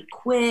somebody would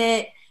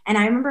quit. And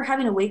I remember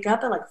having to wake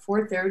up at like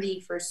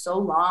 4:30 for so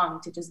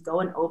long to just go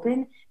and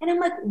open. And I'm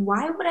like,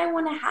 why would I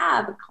want to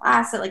have a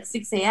class at like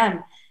 6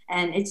 a.m.?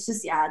 And it's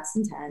just, yeah, it's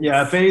intense.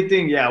 Yeah, if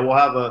anything, yeah,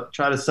 we'll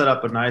try to set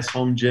up a nice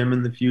home gym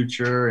in the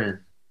future, and,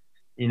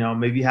 you know,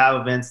 maybe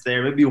have events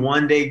there. Maybe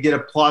one day get a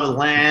plot of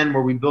land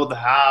where we build a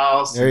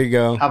house. There you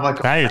go. Have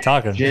like Now you're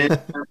talking. gym.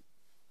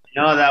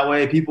 You know, that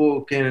way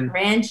people can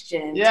Ranch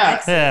gym. Yeah.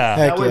 Texas. Yeah.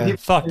 Heck that way yeah.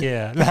 people Fuck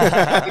yeah.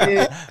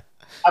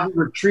 have a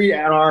retreat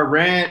at our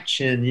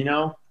ranch, and, you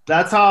know,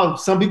 that's how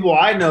some people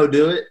I know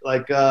do it.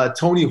 Like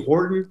Tony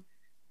Horton,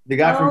 the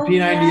guy from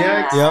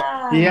P90X.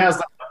 Yep. He has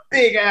like a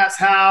big ass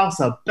house,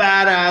 a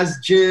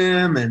badass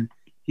gym, and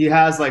he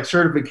has like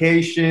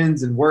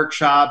certifications and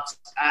workshops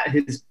at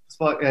his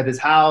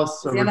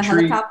house. Does he have a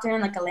helicopter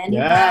and like a landing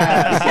Yeah.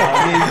 pad? So,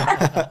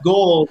 I mean,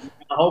 goal,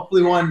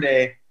 hopefully one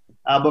day.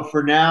 But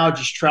for now,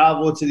 just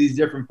travel to these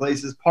different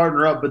places,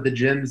 partner up with the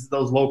gyms,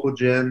 those local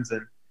gyms,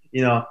 and,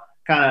 you know,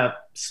 kind of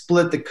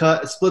split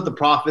the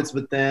profits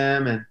with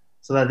them, and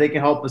so that they can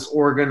help us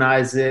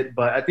organize it.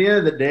 But at the end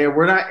of the day,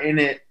 we're not in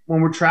it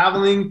when we're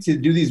traveling to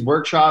do these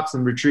workshops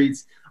and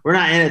retreats. We're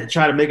not in it to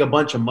try to make a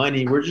bunch of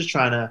money. We're just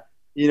trying to,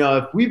 you know,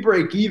 if we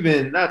break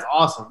even, that's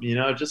awesome, you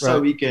know, just so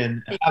we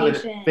can have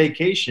a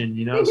vacation,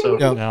 you know, so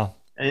Yeah.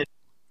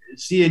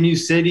 see a new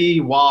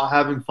city while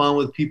having fun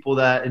with people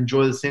that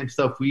enjoy the same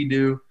stuff we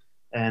do.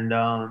 And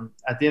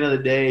at the end of the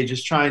day,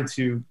 just trying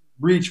to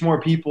reach more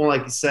people,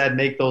 like you said,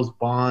 make those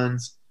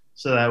bonds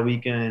so that we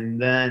can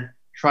then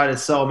try to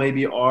sell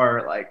maybe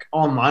our like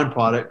online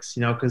products,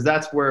 you know, because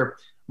that's where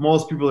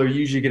most people are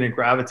usually going to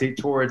gravitate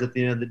towards at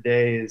the end of the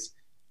day, is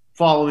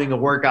following a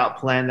workout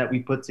plan that we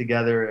put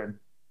together. And,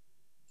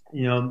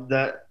 you know,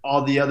 that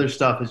all the other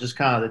stuff is just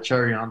kind of the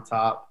cherry on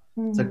top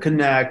to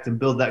connect and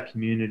build that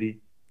community.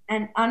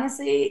 And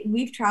honestly,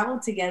 we've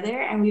traveled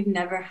together and we've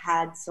never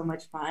had so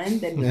much fun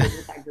than we did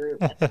with that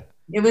group.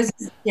 It was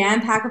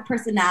jam-packed of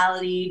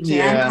personality,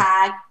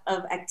 jam-packed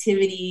of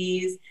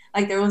activities.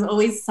 Like there was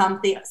always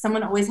something.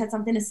 Someone always had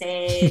something to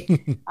say.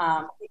 They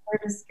were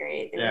just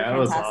great. They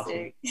were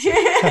fantastic.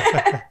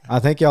 Awesome. I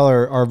think y'all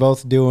are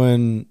both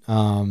doing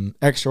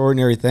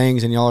extraordinary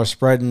things, and y'all are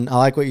spreading. I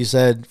like what you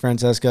said,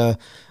 Francesca,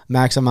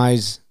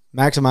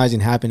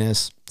 maximizing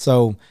happiness.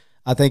 So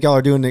I think y'all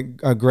are doing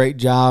a great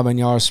job, and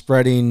y'all are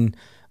spreading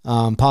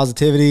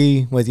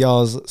positivity with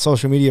y'all's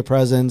social media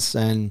presence,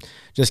 and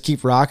just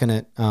keep rocking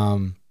it.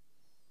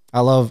 I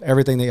love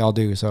everything that y'all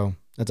do. So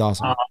that's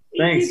awesome.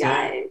 Thanks, you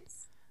guys.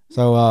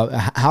 So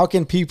how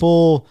can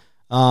people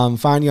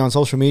find you on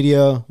social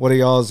media? What are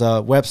y'all's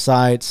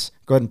websites?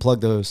 Go ahead and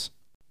plug those.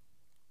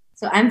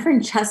 So I'm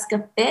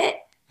Francesca Fit.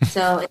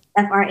 So it's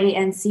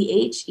FRANCHESKA.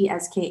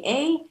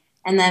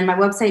 And then my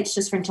website's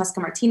just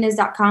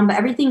francescamartinez.com, but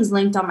everything's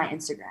linked on my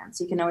Instagram.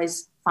 So you can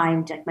always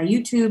find like my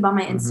YouTube on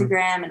my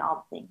Instagram and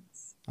all the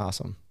things.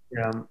 Awesome.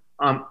 Yeah,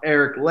 I'm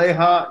Eric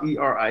Leija,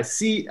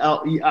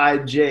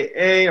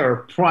 EricLeija, or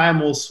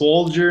Primal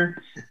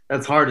Soldier.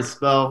 That's hard to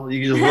spell.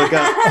 You can just look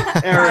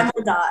up Eric.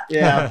 Primal dot.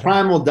 Yeah,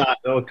 Primal dot.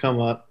 It'll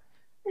come up.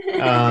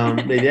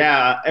 But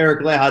yeah,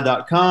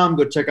 ericleija.com.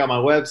 Go check out my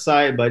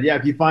website. But yeah,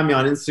 if you find me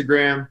on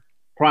Instagram,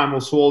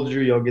 Primal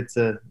Soldier, you'll get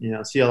to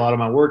see a lot of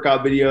my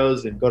workout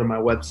videos, and go to my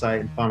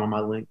website and find all my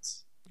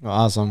links.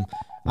 Awesome.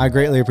 I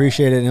greatly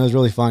appreciate it, and it was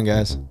really fun,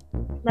 guys.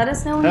 Let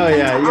us know when Hell you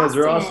come yeah, to you guys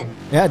are Austin. awesome.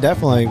 Yeah,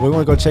 definitely. We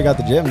want to go check out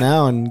the gym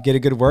now and get a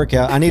good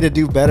workout. I need to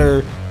do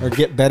better or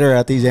get better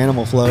at these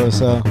animal flows.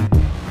 So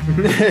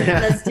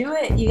Let's do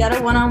it. You got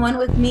a one-on-one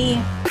with me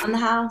on the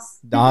house.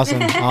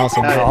 awesome. I'll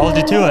hold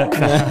you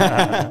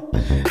to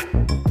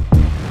it.